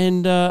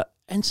 And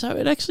so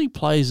it actually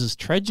plays as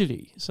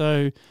tragedy.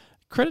 So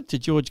credit to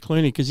George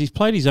Clooney, because he's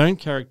played his own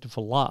character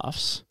for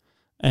laughs.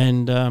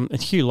 And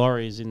Hugh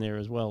Laurie is in there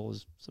as well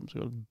as some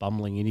sort of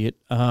bumbling idiot.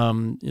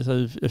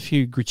 So a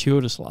few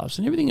gratuitous laughs,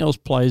 and everything else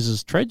plays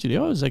as tragedy.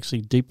 I was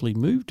actually deeply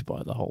moved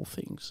by the whole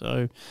thing,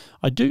 so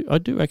I do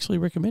actually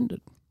recommend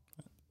it.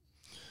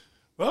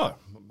 Right,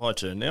 my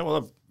turn now. Well,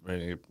 I've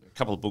read a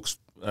couple of books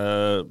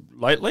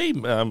lately.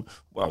 I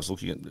was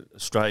looking at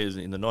Australia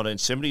in the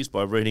 1970s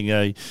by reading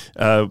a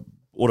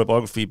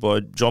autobiography by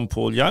John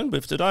Paul Young,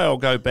 but today I'll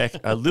go back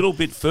a little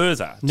bit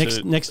further.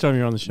 Next time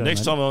you're on the show.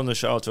 Next time I'm on the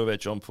show, I'll talk about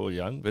John Paul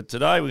Young. But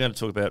today we're going to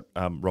talk about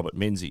Robert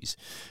Menzies.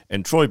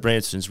 And Troy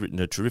Branston's written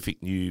a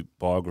terrific new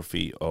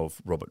biography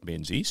of Robert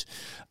Menzies.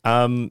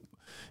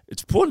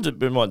 It's important to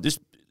bear in mind this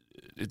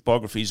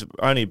biography is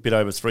only a bit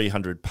over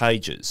 300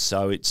 pages,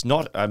 so it's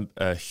not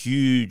a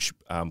huge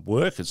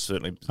work. It's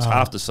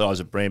half the size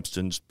of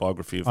Branston's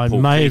biography of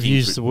Paul may Keating. have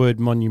used the word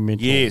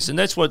monumental. Yes, and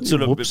that's what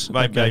sort of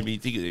made me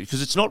think,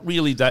 because it's not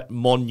really that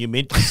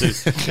monumental.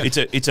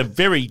 It's a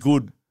very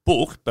good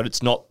book, but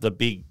it's not the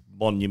big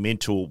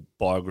monumental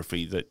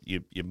biography that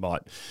you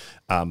might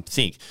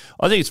think.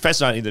 I think it's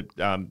fascinating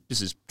that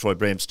this is Troy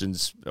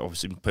Branston's,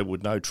 obviously people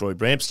would know Troy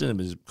Branston,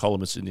 he's a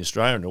columnist in the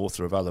Australian and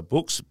author of other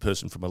books, a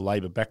person from a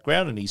Labor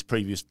background, and his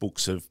previous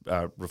books have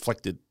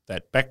reflected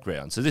that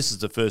background. So this is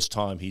the first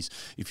time he's,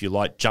 if you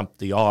like, jumped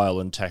the aisle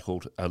and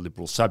tackled a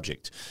Liberal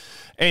subject.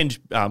 And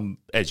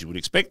as you would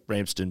expect,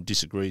 Branston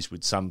disagrees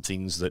with some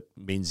things that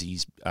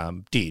Menzies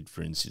did.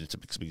 For instance, to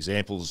pick some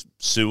examples,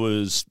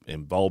 sewers,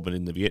 involvement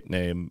in the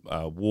Vietnam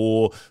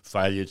War,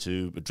 failure to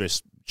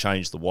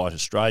change the White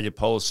Australia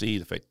policy,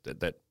 the fact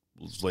that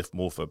was left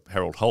more for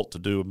Harold Holt to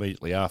do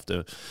immediately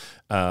after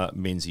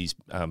Menzies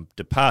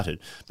departed.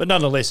 But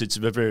nonetheless, it's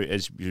very,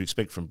 as you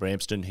expect from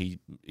Branston,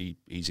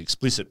 he's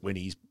explicit when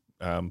he's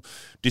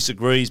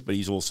disagrees, but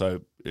he's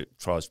also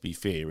tries to be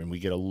fair, and we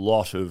get a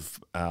lot of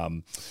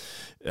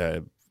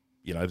the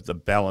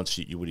balance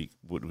that you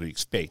would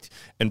expect.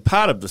 And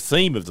part of the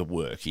theme of the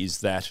work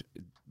is that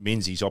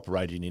Menzies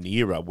operated in an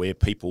era where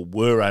people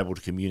were able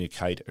to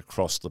communicate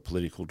across the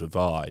political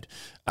divide,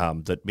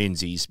 that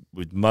Menzies,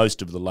 with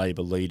most of the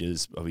Labor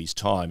leaders of his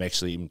time,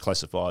 actually even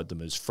classified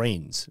them as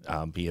friends.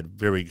 He had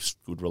very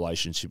good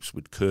relationships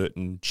with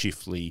Curtin,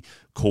 Chifley,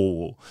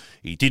 Corwell.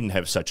 He didn't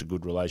have such a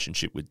good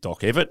relationship with Doc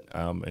Evatt,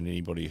 and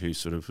anybody who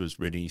sort of has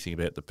read anything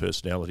about the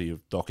personality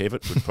of Doc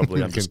Evatt would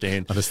probably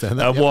understand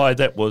that, why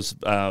that was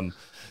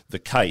the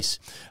case.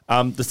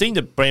 The thing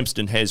that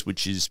Branston has,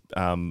 which is,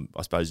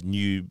 I suppose,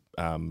 new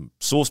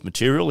source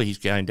material, he's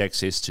gained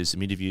access to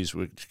some interviews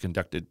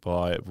conducted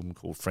by a woman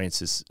called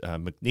Frances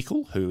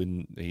McNichol, who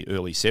in the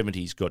early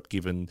 70s got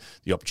given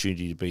the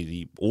opportunity to be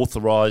the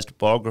authorised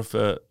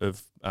biographer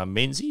of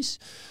Menzies.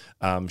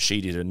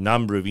 She did a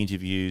number of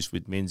interviews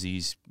with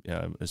Menzies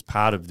as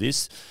part of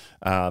this,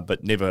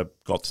 but never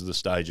got to the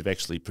stage of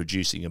actually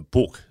producing a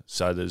book.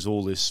 So there's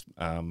all this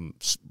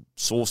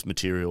source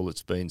material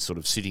that's been sort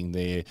of sitting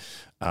there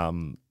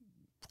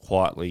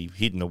quietly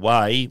hidden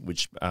away,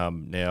 which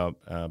now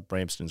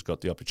Branston's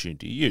got the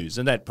opportunity to use.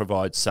 And that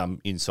provides some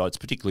insights,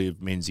 particularly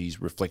of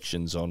Menzies'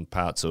 reflections on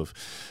parts of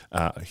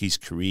his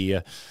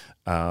career,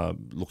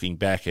 looking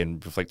back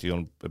and reflecting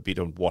on a bit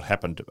on what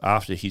happened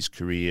after his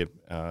career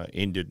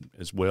ended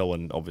as well.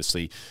 And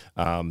obviously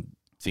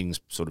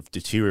things sort of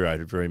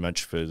deteriorated very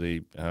much for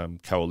the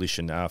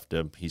coalition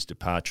after his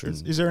departure.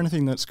 Is there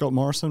anything that Scott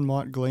Morrison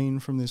might glean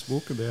from this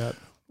book about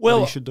what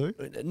he should do?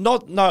 I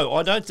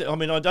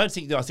don't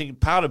think. I think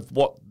part of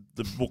what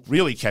the book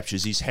really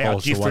captures is how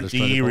different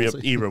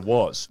the era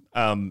was.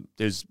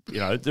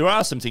 There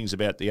are some things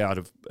about the art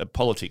of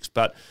politics,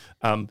 but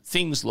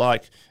things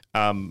like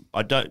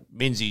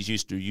Menzies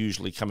used to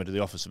usually come into the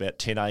office about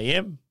 10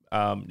 a.m.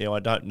 Now I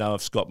don't know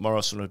if Scott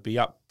Morrison would be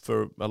up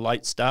for a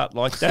late start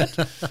like that.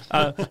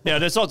 Now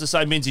that's not to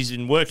say Menzies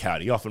didn't work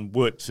hard. He often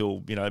worked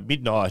till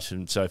midnight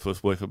and so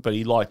forth, but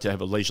he liked to have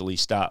a leisurely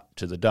start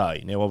to the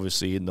day. Now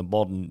obviously in the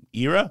modern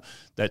era,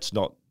 that's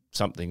not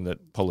something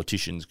that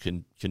politicians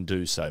can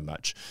do so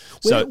much.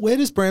 Where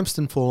does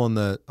Branston fall on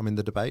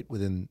the debate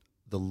within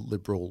the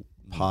Liberal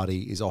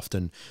Party is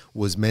often,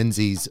 was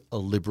Menzies a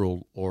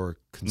Liberal or a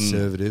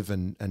Conservative?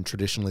 And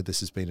traditionally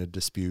this has been a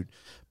dispute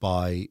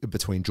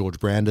between George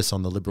Brandis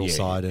on the Liberal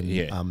side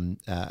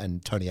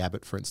and Tony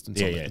Abbott, for instance,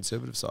 on the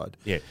Conservative side.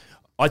 Yeah,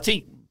 I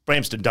think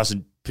Branston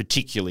doesn't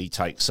particularly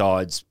take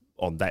sides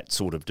on that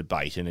sort of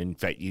debate, and in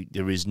fact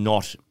there is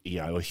not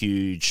a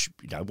huge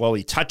while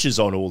he touches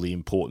on all the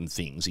important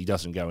things, he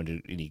doesn't go into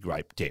any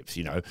great depth.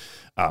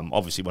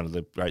 Obviously one of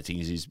the great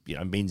things is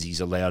Menzies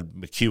allowed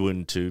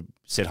McEwen to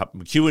set up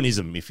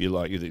McEwenism, if you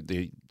like.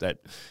 That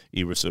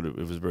era it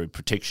was a very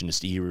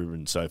protectionist era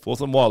and so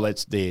forth. And while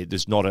that's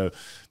there's not an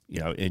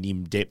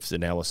in-depth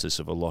analysis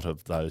of a lot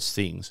of those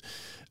things.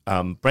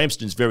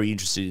 Bramston's very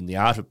interested in the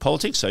art of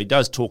politics, so he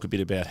does talk a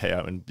bit about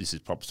how, and this is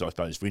probably, I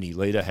suppose, for any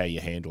leader, how you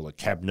handle a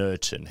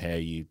cabinet and how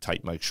you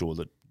make sure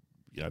that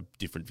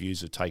different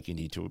views are taken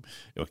into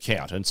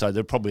account. And so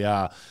there probably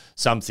are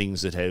some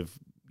things that have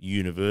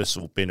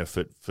universal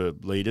benefit for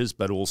leaders,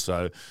 but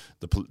also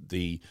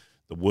the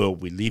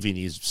world we live in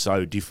is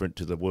so different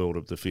to the world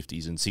of the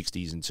 50s and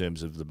 60s in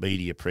terms of the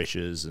media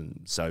pressures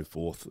and so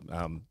forth,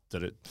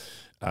 that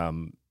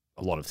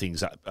a lot of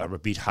things are a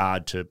bit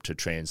hard to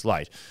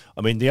translate.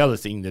 I mean, the other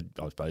thing that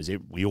I suppose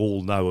we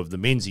all know of the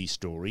Menzies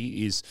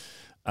story is,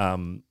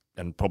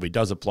 and probably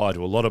does apply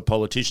to a lot of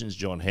politicians,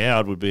 John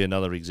Howard would be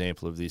another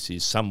example of this,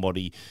 is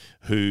somebody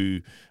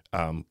who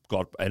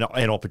got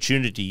an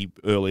opportunity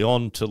early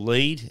on to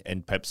lead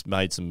and perhaps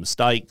made some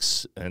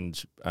mistakes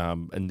and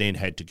then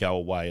had to go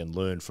away and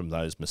learn from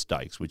those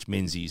mistakes, which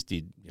Menzies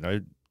did,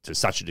 to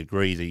such a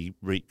degree that he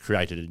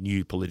created a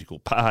new political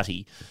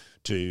party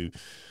to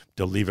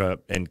deliver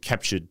and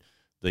captured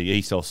the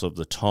ethos of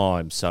the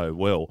time so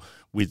well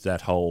with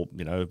that whole,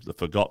 the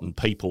forgotten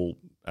people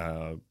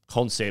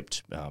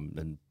concept,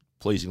 and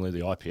pleasingly the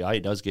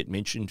IPA does get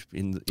mentioned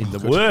in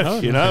the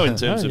work, in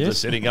terms of the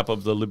setting up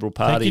of the Liberal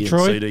Party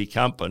and CD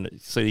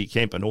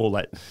Kemp and all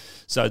that.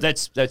 So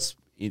that's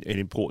an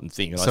important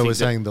thing. And so we're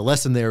saying the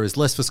lesson there is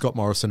less for Scott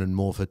Morrison and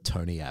more for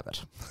Tony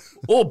Abbott.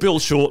 Or Bill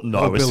Shorten,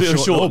 though. Bill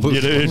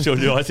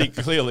Shorten. I think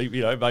clearly,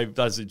 maybe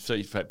does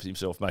see perhaps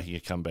himself making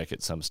a comeback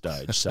at some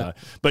stage. So,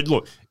 but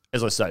look,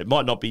 as I say, it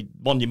might not be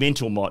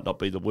monumental, might not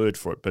be the word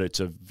for it, but it's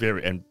a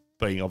very, and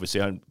being obviously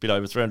a bit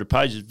over 300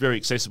 pages, very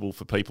accessible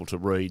for people to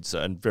read,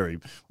 and very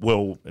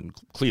well and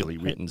clearly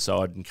written.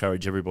 So I'd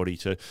encourage everybody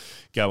to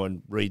go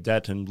and read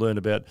that and learn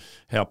about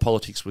how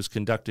politics was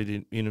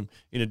conducted in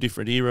a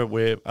different era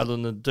where, other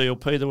than the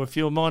DLP, there were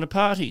fewer minor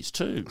parties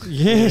too.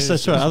 Yes,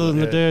 that's right. Other than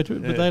the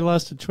DLP, but they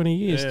lasted 20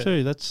 years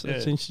too. That's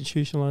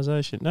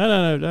institutionalisation.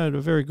 No,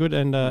 very good.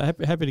 And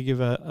happy to give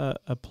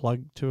a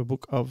plug to a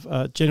book of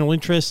general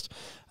interest.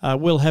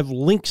 We'll have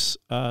links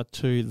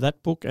to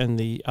that book and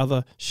the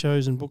other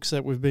shows and books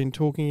that we've been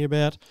talking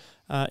about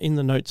in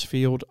the notes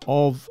field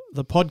of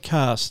the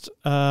podcast,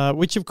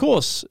 which, of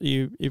course,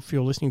 if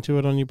you're listening to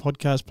it on your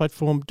podcast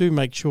platform, do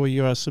make sure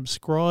you are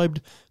subscribed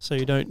so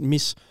you don't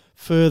miss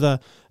further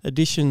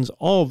editions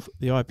of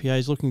the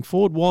IPAs looking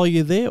forward. While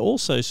you're there,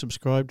 also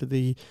subscribe to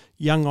the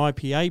Young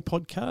IPA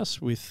podcast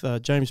with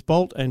James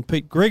Bolt and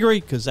Pete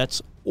Gregory, because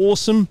that's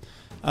awesome.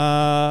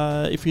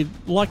 If you'd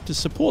like to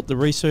support the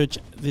research,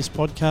 this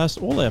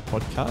podcast, all our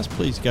podcasts,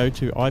 please go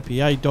to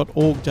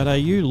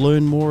ipa.org.au,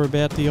 learn more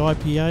about the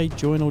IPA,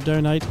 join or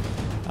donate.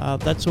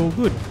 That's all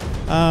good.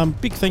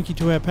 Big thank you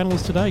to our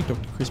panellists today,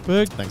 Dr. Chris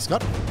Berg. Thanks,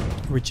 Scott.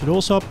 Richard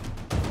Alsop.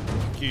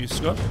 Thank you,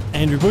 Scott.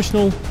 Andrew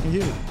Bushnell. Thank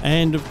you.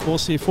 And, of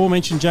course, the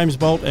aforementioned James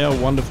Bolt, our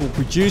wonderful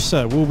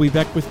producer. We'll be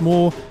back with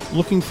more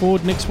looking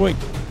forward next week.